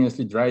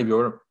simultaneously drive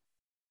your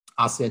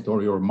asset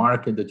or your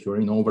market that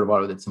you're in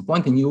overvalued at some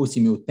point, and you will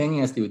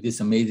simultaneously, with this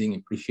amazing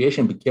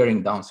appreciation, be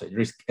carrying downside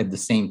risk at the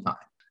same time.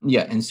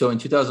 Yeah, and so in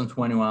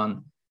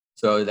 2021,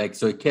 so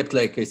it kept,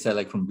 like I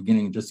said, from the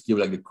beginning, just give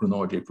the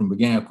chronology. From the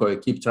beginning, I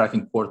keep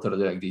tracking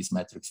quarterly these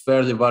metrics,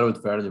 fairly valued,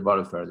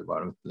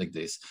 like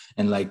this.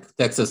 And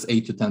Texas,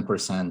 8 to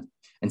 10%.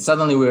 And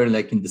suddenly we're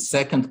in the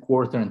second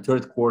quarter and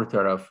third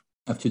quarter of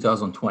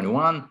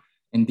 2021,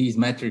 and these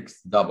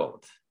metrics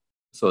doubled.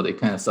 So they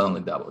kind of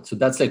suddenly doubled. So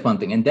that's one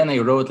thing. And then I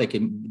wrote, I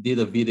did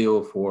a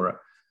video for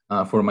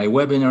my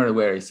webinar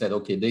where I said,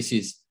 okay,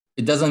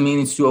 it doesn't mean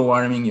it's too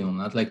alarming,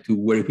 not to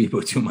worry people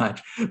too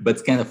much, but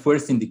it's kind of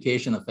first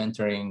indication of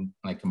entering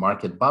a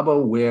market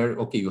bubble where,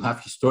 okay, you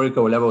have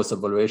historical levels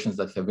of valuations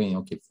that have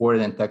been,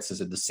 Florida and Texas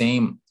at the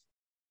same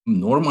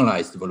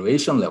normalized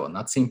valuation level,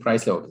 not same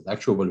price level, but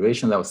actual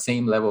valuation level,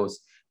 same levels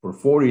for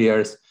 4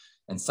 years.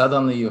 And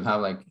suddenly you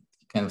have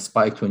kind of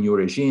spike to a new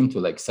regime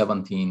to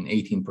 17,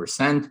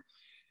 18%.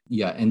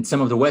 Yeah. And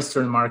some of the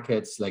Western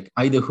markets like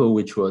Idaho,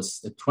 which was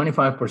a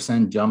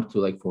 25% jump to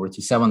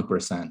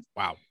 47%.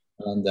 Wow.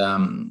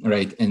 And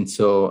right. And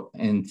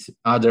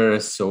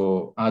others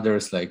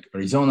like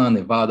Arizona,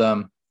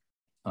 Nevada,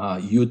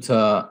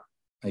 Utah,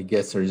 I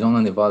guess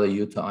Arizona, Nevada,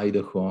 Utah,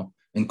 Idaho,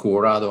 and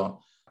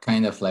Colorado,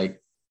 kind of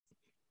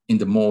in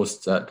the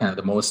most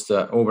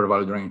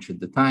overvalued range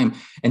at the time.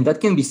 And that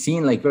can be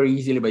seen very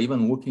easily by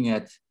even looking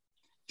at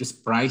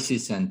just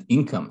prices and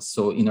incomes.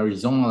 So in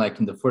Arizona,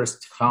 in the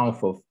first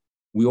half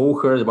we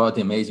all heard about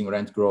the amazing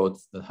rent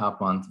growth that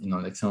happened,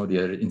 in some of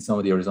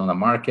the Arizona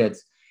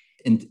markets.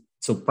 And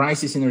so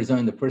prices in Arizona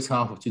in the first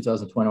half of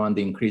 2021,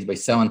 they increased by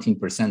 17%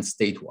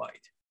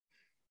 statewide.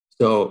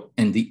 So,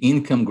 and the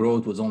income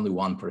growth was only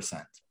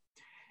 1%.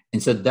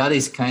 And so that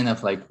is kind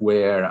of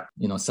where,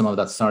 some of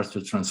that starts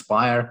to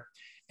transpire.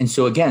 And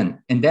so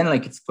again, and then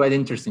it's quite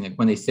interesting,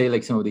 when they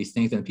say some of these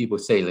things and people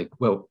say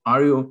well,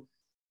 are you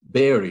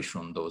bearish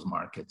on those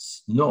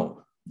markets?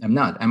 No, I'm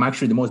not. I'm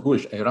actually the most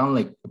bullish. I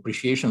run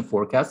appreciation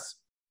forecasts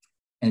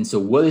And so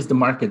what is the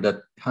market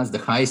that has the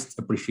highest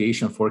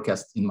appreciation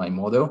forecast in my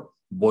model?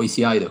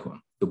 Boise, Idaho.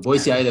 So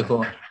Boise,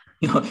 Idaho,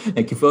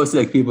 like if also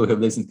like people have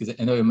listened, because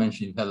I know you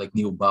mentioned you had like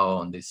Neil Bao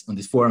on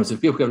this forum. So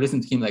if people have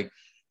listened to him, like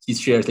he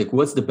shares like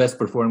what's the best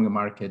performing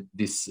market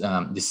this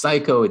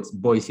cycle? It's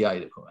Boise,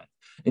 Idaho.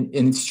 And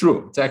it's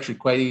true. It's actually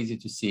quite easy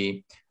to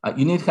see.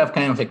 You need to have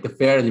kind of like the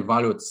fairly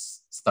valued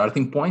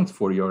starting point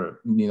for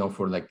your,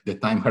 for like the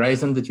time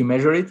horizon that you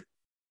measure it.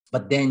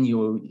 But then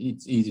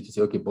it's easy to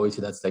say, okay, Boise,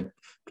 that's like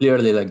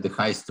clearly like the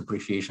highest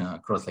appreciation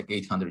across like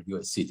 800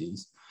 US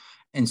cities.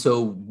 And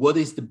so what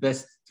is the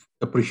best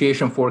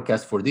appreciation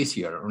forecast for this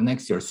year or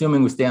next year,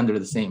 assuming we stay under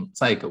the same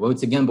cycle? Well,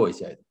 it's again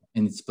Boise, Idaho.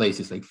 And it's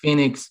places like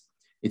Phoenix,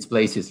 it's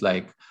places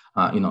like,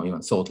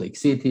 even Salt Lake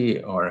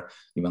City or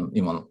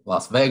even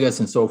Las Vegas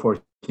and so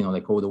forth,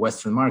 like all the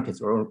Western markets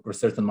or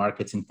certain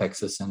markets in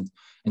Texas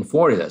and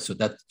Florida. So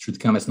that should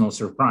come as no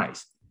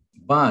surprise.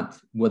 But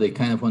what I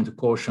kind of want to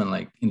caution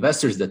like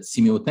investors that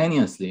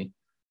simultaneously,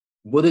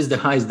 what is the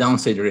highest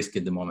downside risk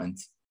at the moment?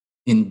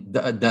 In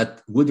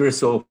that would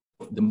resolve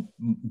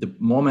the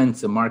moment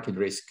the market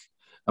risk,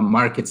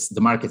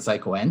 the market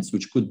cycle ends,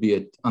 which could be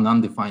at an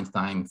undefined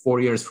time, 4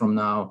 years from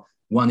now,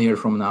 1 year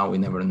from now, we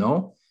never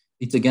know.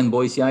 It's again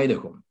Boise,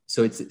 Idaho.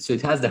 So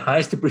it has the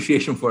highest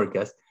appreciation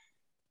forecast,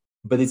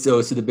 but it's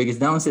also the biggest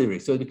downside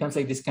risk. So it becomes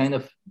like this kind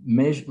of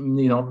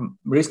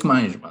risk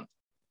management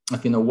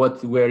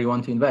of where you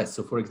want to invest.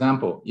 So for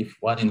example, if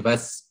one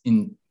invests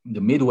in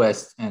the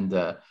Midwest and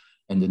the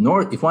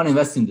North, if one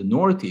invests in the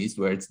Northeast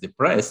where it's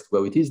depressed,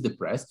 well, it is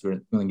depressed,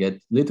 we're going to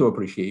get little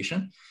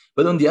appreciation.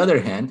 But on the other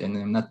hand,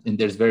 and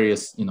there's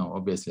various,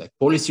 obviously like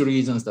policy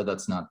reasons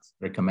that's not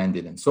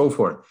recommended and so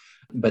forth.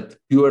 But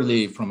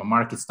purely from a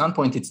market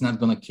standpoint, it's not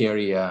going to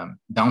carry a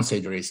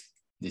downside risk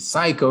this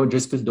cycle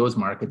just because those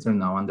markets are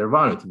now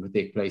undervalued. If we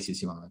take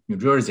places like New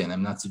Jersey, and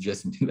I'm not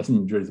suggesting to invest in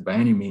New Jersey by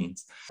any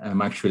means.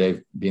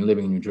 I've been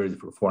living in New Jersey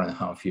for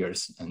 4.5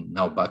 years and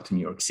now back to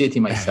New York City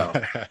myself.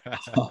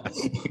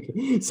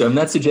 So I'm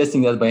not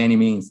suggesting that by any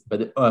means,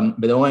 but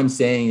all I'm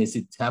saying is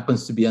it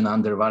happens to be an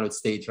undervalued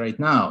state right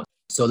now.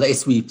 So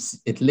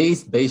at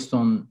least based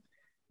on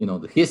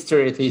the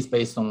history, at least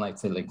based on like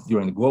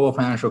during the global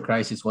financial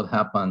crisis, what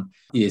happened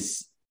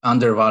is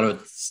undervalued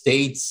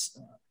states.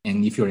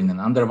 And if you're in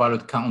an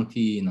undervalued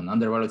county, in an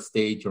undervalued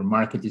state, your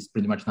market is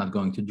pretty much not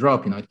going to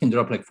drop. It can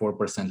drop like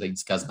 4%, like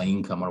discussed by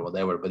income or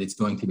whatever, but it's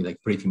going to be like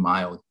pretty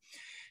mild.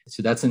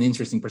 So that's an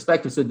interesting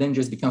perspective. So then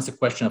just becomes a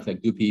question of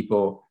like, do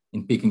people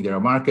in picking their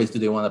markets, do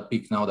they want to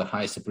pick now the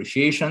highest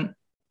appreciation?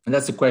 And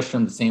that's a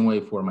question the same way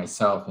for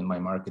myself in my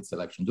market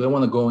selection. Do I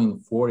want to go in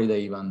Florida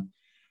even?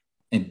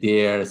 And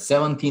they're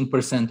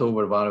 17%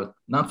 overvalued,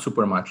 not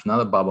super much, not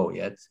a bubble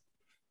yet,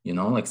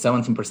 like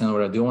 17%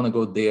 overvalued. Do you want to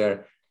go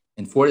there?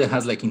 And Florida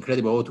has like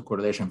incredible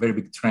autocorrelation, very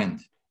big trend.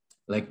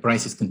 Like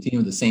prices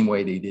continue the same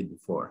way they did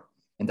before.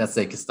 And that's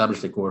like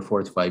established like over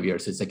 4 to 5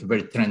 years. So it's like a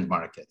very trend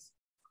market.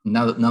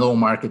 Not all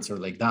markets are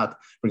like that.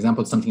 For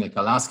example, something like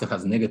Alaska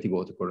has negative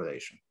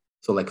autocorrelation.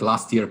 So like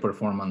last year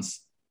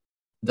performance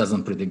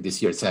doesn't predict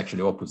this year. It's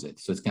actually opposite.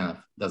 So it's kind of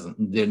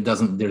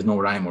there's no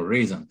rhyme or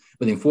reason.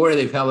 But in Florida,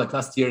 they've had like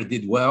last year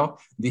did well.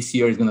 This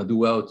year is going to do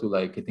well to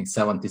like, I think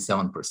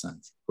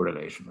 77%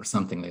 correlation or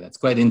something like that. It's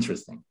quite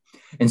interesting.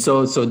 And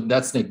so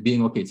that's like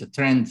being, okay, it's a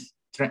trend.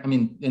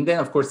 And then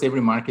of course,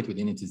 every market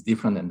within it is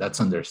different and that's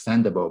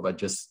understandable, but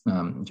just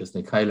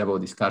like high level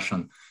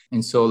discussion.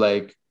 And so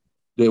like,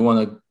 do they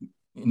want to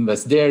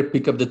invest there,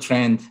 pick up the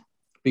trend,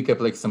 pick up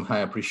like some high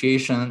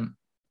appreciation?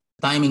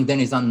 Timing then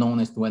is unknown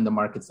as to when the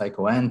market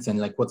cycle ends and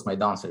like what's my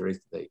downside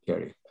risk that I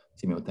carry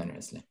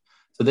simultaneously.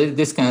 So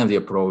this kind of the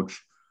approach.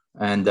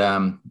 And,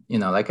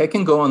 like I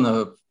can go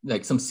on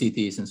like some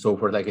cities and so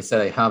forth. Like I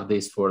said, I have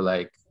this for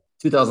like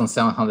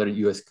 2,700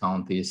 US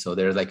counties. So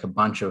there's like a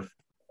bunch of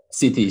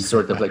cities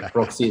sort of like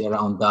proxy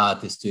around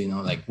that as to,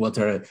 like what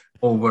are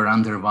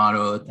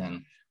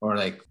undervalued or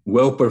like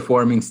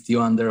well-performing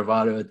still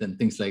undervalued and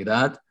things like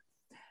that.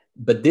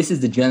 But this is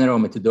the general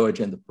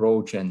methodology and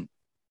approach. And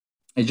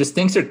I just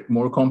things are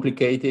more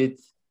complicated.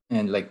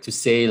 And like to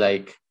say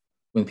like,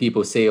 when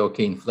people say,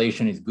 okay,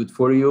 inflation is good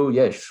for you,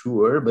 yeah,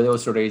 sure. But it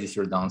also raises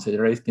your downside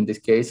risk in this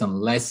case,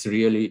 unless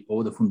really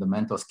all the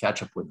fundamentals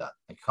catch up with that.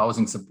 Like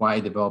housing supply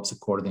develops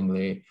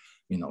accordingly,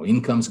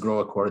 incomes grow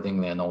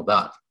accordingly and all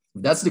that.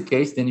 If that's the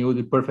case, then you will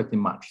be perfectly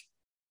matched.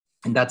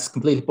 And that's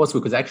completely possible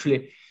because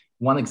actually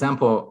one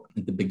example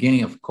at the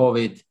beginning of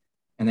COVID,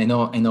 and I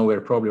know we're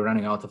probably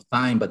running out of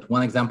time, but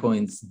one example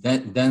in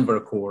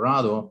Denver,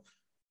 Colorado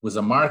was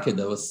a market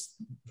that was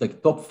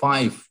like top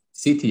 5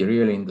 city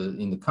really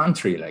in the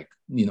country, like,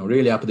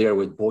 really up there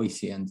with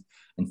Boise and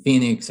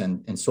Phoenix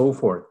and so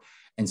forth.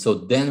 And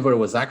so Denver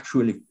was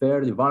actually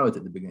fairly valued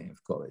at the beginning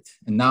of COVID.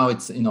 And now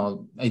it's,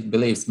 I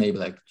believe it's maybe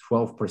like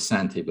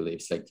 12%, I believe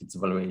it's like its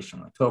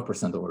valuation, like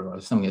 12% overall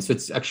or something. So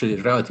it's actually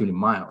relatively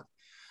mild.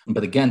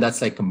 But again,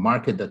 that's like a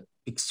market that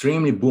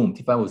extremely boomed.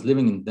 If I was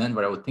living in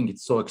Denver, I would think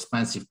it's so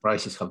expensive.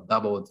 Prices have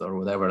doubled or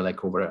whatever,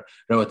 like over a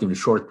relatively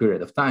short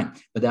period of time.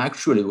 But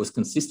actually it was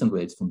consistent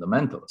with its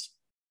fundamentals.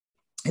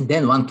 And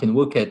then one can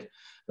look at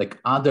like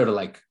other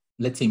like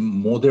let's say,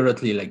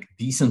 moderately, like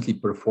decently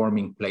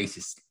performing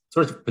places,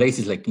 sort of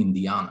places like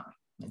Indiana.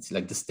 It's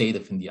like the state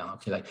of Indiana.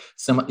 Okay, like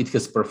it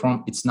has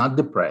performed. It's not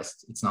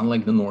depressed. It's not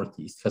like the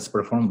Northeast. It has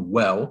performed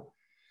well,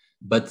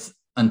 but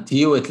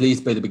until at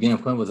least by the beginning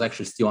of COVID, was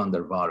actually still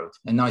undervalued,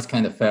 and now it's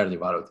kind of fairly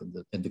valued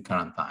at the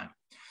current time.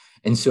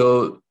 And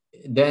so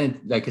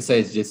then, like I said,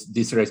 it's just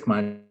this risk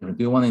management.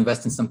 Do you want to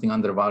invest in something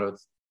undervalued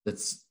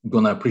that's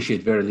going to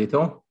appreciate very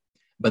little,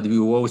 but we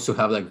will also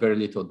have like very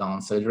little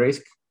downside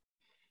risk?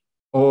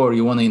 Or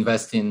you want to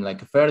invest in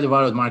like a fairly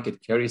valued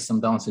market, carries some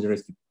downside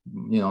risk,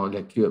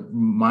 like you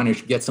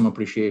manage, get some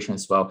appreciation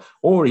as well.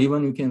 Or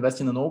even you can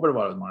invest in an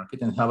overvalued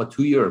market and have a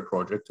 2-year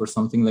project or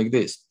something like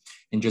this,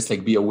 and just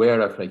like be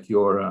aware of like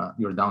your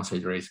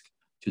downside risk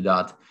to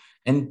that.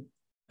 And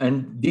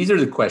these are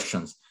the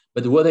questions.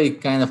 But what I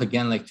kind of,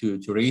 again, like to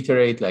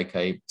reiterate, like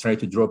I try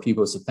to draw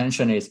people's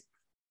attention is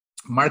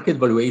market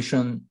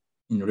valuation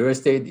in real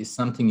estate is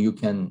something you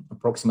can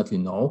approximately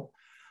know.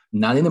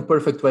 Not in a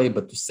perfect way,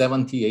 but to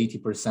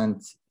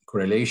 70-80%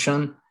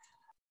 correlation.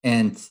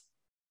 And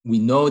we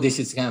know this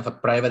is kind of a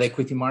private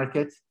equity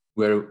market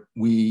where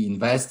we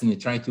invest and we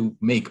try to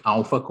make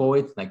alpha, call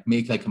it, like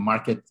make like a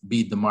market,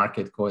 beat the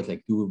market, call it,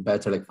 like do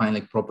better, like find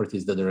like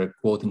properties that are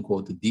quote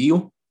unquote a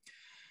deal.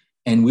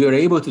 And we are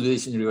able to do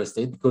this in real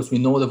estate because we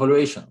know the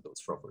valuation of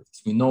those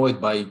properties. We know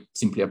it by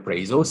simply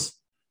appraisals.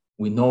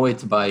 We know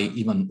it by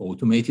even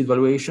automated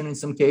valuation in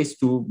some case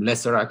to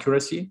lesser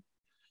accuracy.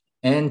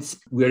 And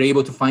we're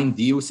able to find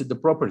deals at the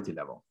property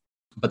level.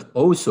 But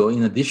also,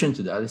 in addition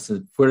to that, it's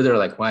further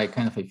like why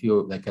I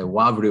feel like I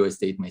love real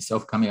estate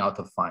myself coming out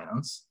of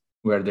finance,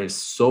 where there's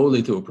so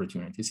little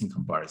opportunities in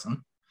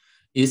comparison,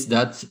 is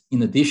that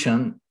in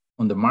addition,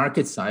 on the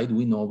market side,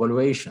 we know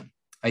valuation.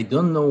 I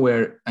don't know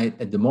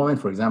at the moment,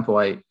 for example,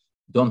 I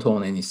don't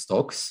own any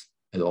stocks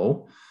at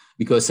all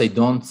because I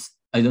don't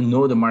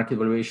know the market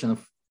valuation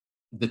of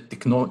the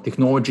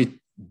technology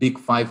big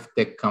 5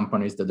 tech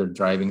companies that are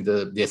driving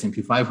the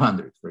S&P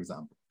 500, for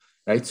example,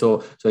 right?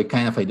 So I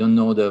don't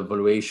know the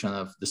valuation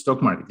of the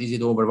stock market. Is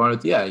it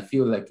overvalued? Yeah, I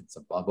feel like it's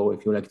a bubble. I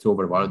feel like it's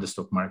overvalued, the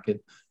stock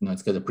market.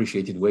 It's got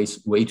appreciated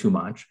way too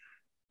much,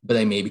 but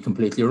I may be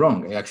completely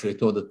wrong. I actually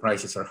thought that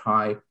prices are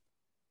high,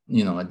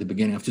 at the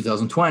beginning of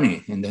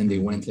 2020, and then they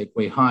went like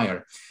way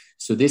higher.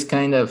 So this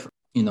kind of,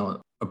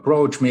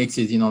 approach makes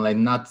it, like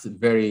not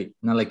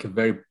like a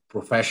very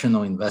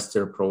professional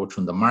investor approach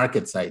on the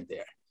market side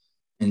there.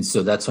 And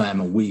so that's why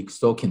I'm a weak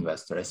stock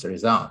investor as a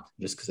result,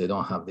 just because I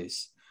don't have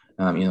this,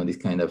 this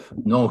kind of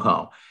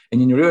know-how.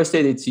 And in real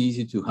estate, it's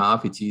easy to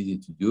have, it's easy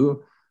to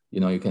do.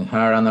 You can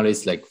hire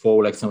analysts, like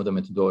follow like some of the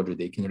methodology.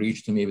 They can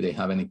reach to me if they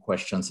have any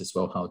questions as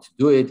well, how to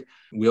do it.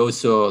 We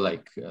also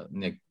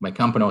my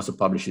company also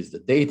publishes the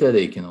data.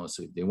 They can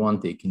also, if they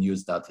want, they can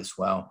use that as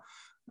well.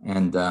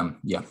 And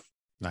yeah.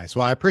 Nice.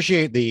 Well, I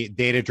appreciate the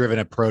data-driven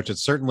approach.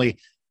 It's certainly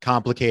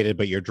complicated,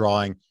 but you're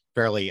drawing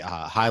fairly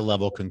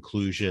high-level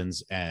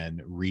conclusions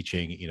and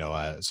reaching,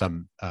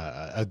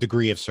 a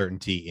degree of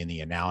certainty in the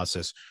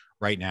analysis.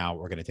 Right now,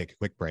 we're going to take a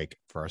quick break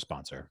for our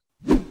sponsor.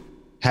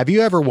 Have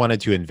you ever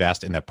wanted to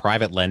invest in the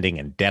private lending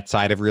and debt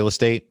side of real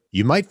estate?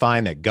 You might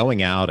find that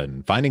going out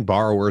and finding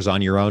borrowers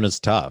on your own is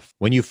tough.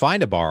 When you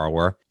find a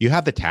borrower, you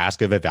have the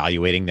task of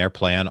evaluating their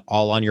plan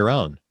all on your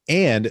own.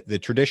 And the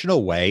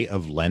traditional way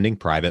of lending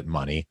private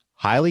money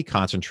highly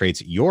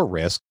concentrates your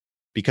risk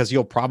because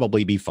you'll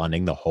probably be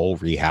funding the whole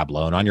rehab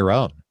loan on your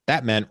own.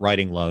 That meant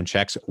writing loan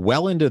checks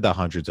well into the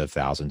hundreds of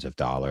thousands of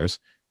dollars,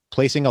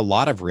 placing a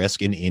lot of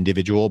risk in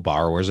individual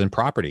borrowers and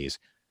properties.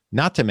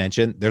 Not to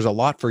mention, there's a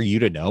lot for you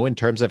to know in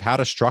terms of how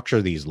to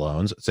structure these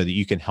loans so that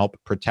you can help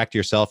protect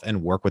yourself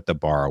and work with the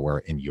borrower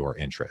in your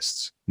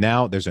interests.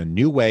 Now, there's a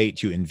new way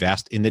to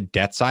invest in the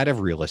debt side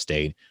of real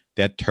estate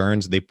that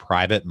turns the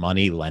private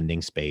money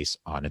lending space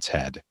on its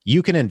head.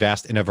 You can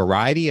invest in a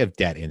variety of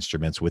debt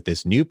instruments with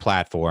this new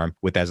platform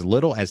with as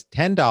little as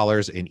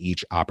 $10 in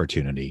each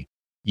opportunity.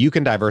 You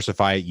can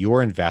diversify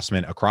your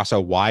investment across a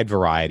wide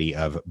variety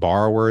of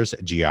borrowers,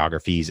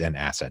 geographies, and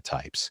asset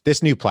types.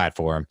 This new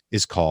platform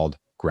is called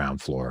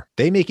Ground Floor.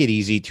 They make it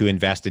easy to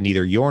invest in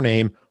either your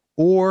name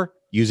or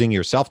using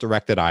your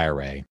self-directed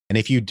IRA. And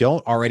if you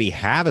don't already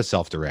have a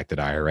self-directed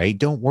IRA,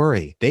 don't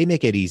worry. They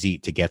make it easy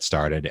to get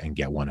started and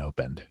get one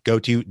opened. Go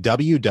to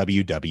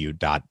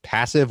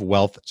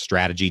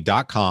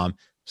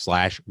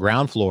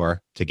www.passivewealthstrategy.com/groundfloor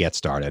to get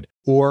started,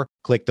 or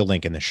click the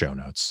link in the show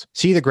notes.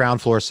 See the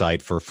Ground Floor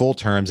site for full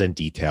terms and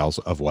details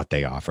of what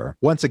they offer.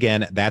 Once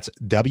again, that's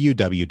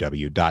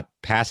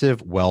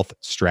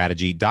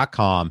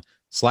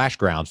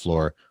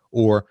www.passivewealthstrategy.com/groundfloor,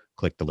 or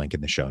click the link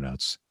in the show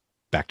notes.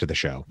 Back to the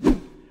show.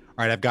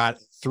 All right, I've got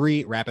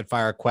 3 rapid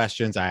fire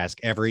questions I ask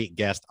every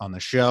guest on the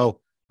show.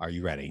 Are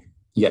you ready?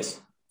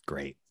 Yes.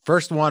 Great.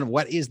 First one,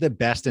 what is the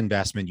best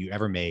investment you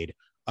ever made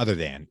other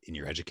than in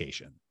your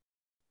education?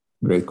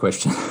 Great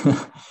question.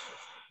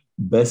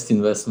 Best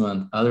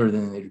investment other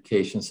than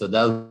education. So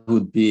that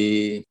would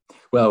be,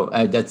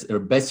 that's the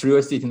best real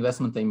estate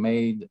investment I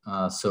made.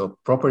 So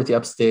property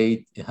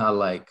upstate, it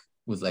had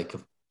was like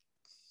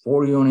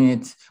 4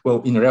 units,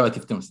 well, in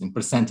relative terms, in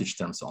percentage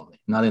terms only,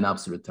 not in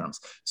absolute terms.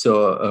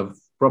 So a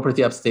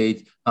property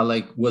upstate,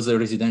 was a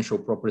residential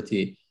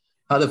property,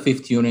 had a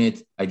fifth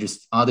unit. I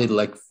just added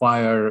like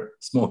fire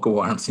smoke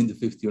alarms in the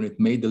fifth unit,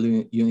 made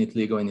the unit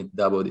legal, and it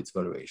doubled its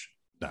valuation.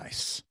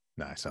 Nice.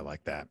 I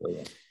like that. So,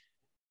 yeah.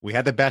 We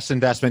had the best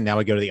investment. Now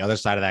we go to the other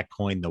side of that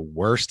coin, the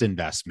worst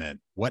investment.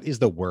 What is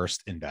the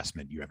worst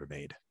investment you ever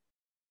made?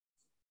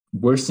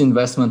 Worst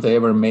investment I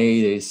ever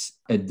made is,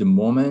 at the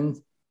moment,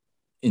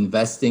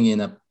 investing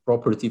in a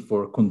property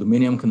for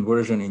condominium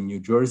conversion in New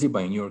Jersey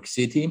by New York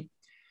City,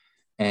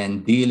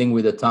 and dealing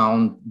with a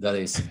town that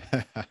is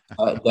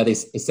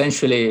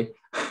essentially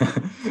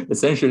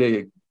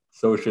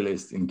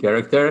socialist in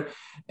character,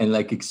 and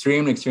like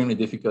extremely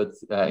difficult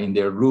in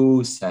their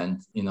rules,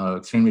 and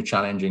extremely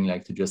challenging,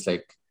 like to just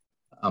like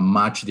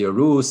match their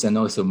rules and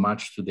also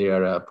match to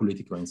their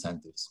political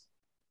incentives.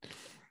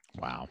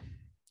 Wow.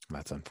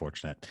 That's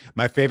unfortunate.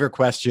 My favorite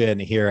question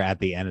here at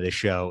the end of the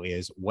show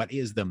is, what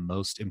is the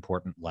most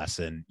important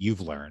lesson you've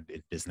learned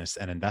in business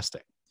and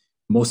investing?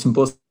 Most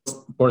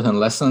important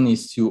lesson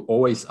is to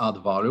always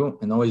add value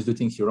and always do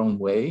things your own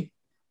way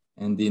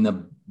and in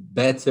a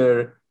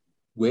better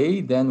way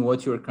than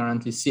what you're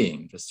currently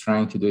seeing. Just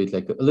trying to do it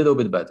like a little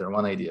bit better,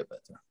 one idea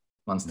better,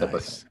 one step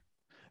ahead.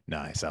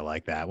 Nice. I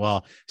like that.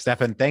 Well,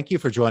 Stefan, thank you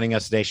for joining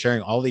us today,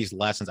 sharing all these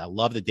lessons. I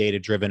love the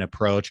data-driven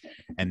approach,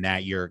 and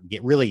that you're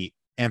really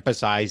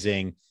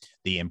emphasizing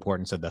the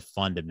importance of the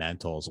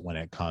fundamentals when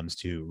it comes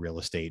to real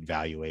estate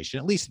valuation,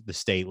 at least at the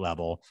state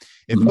level.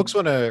 If folks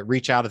want to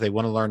reach out, if they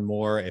want to learn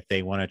more, if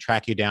they want to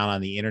track you down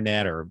on the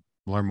internet or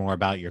learn more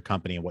about your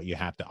company and what you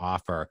have to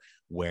offer,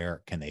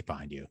 where can they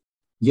find you?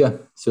 Yeah.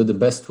 So the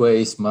best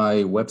way is my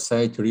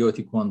website,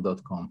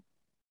 realtyquant.com.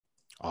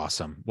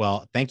 Awesome.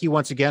 Well, thank you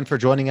once again for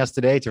joining us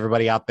today. To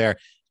everybody out there,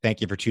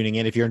 thank you for tuning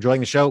in. If you're enjoying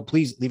the show,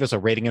 please leave us a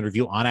rating and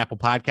review on Apple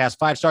Podcasts.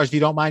 5 stars if you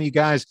don't mind, you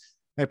guys.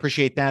 I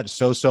appreciate that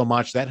so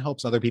much. That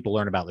helps other people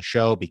learn about the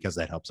show, because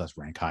that helps us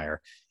rank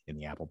higher in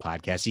the Apple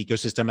Podcast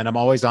ecosystem. And I'm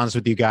always honest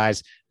with you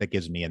guys. That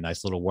gives me a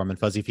nice little warm and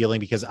fuzzy feeling,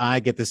 because I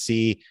get to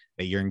see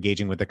that you're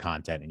engaging with the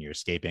content and you're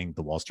escaping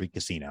the Wall Street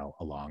casino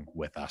along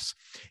with us.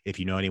 If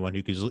you know anyone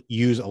who could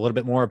use a little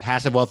bit more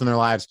passive wealth in their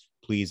lives,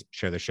 please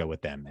share the show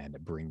with them and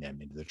bring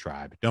them into the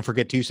tribe. Don't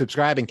forget to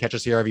subscribe and catch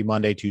us here every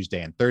Monday,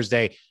 Tuesday, and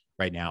Thursday.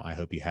 Right now, I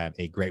hope you have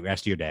a great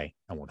rest of your day,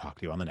 and we'll talk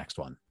to you on the next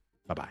one.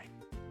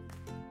 Bye-bye.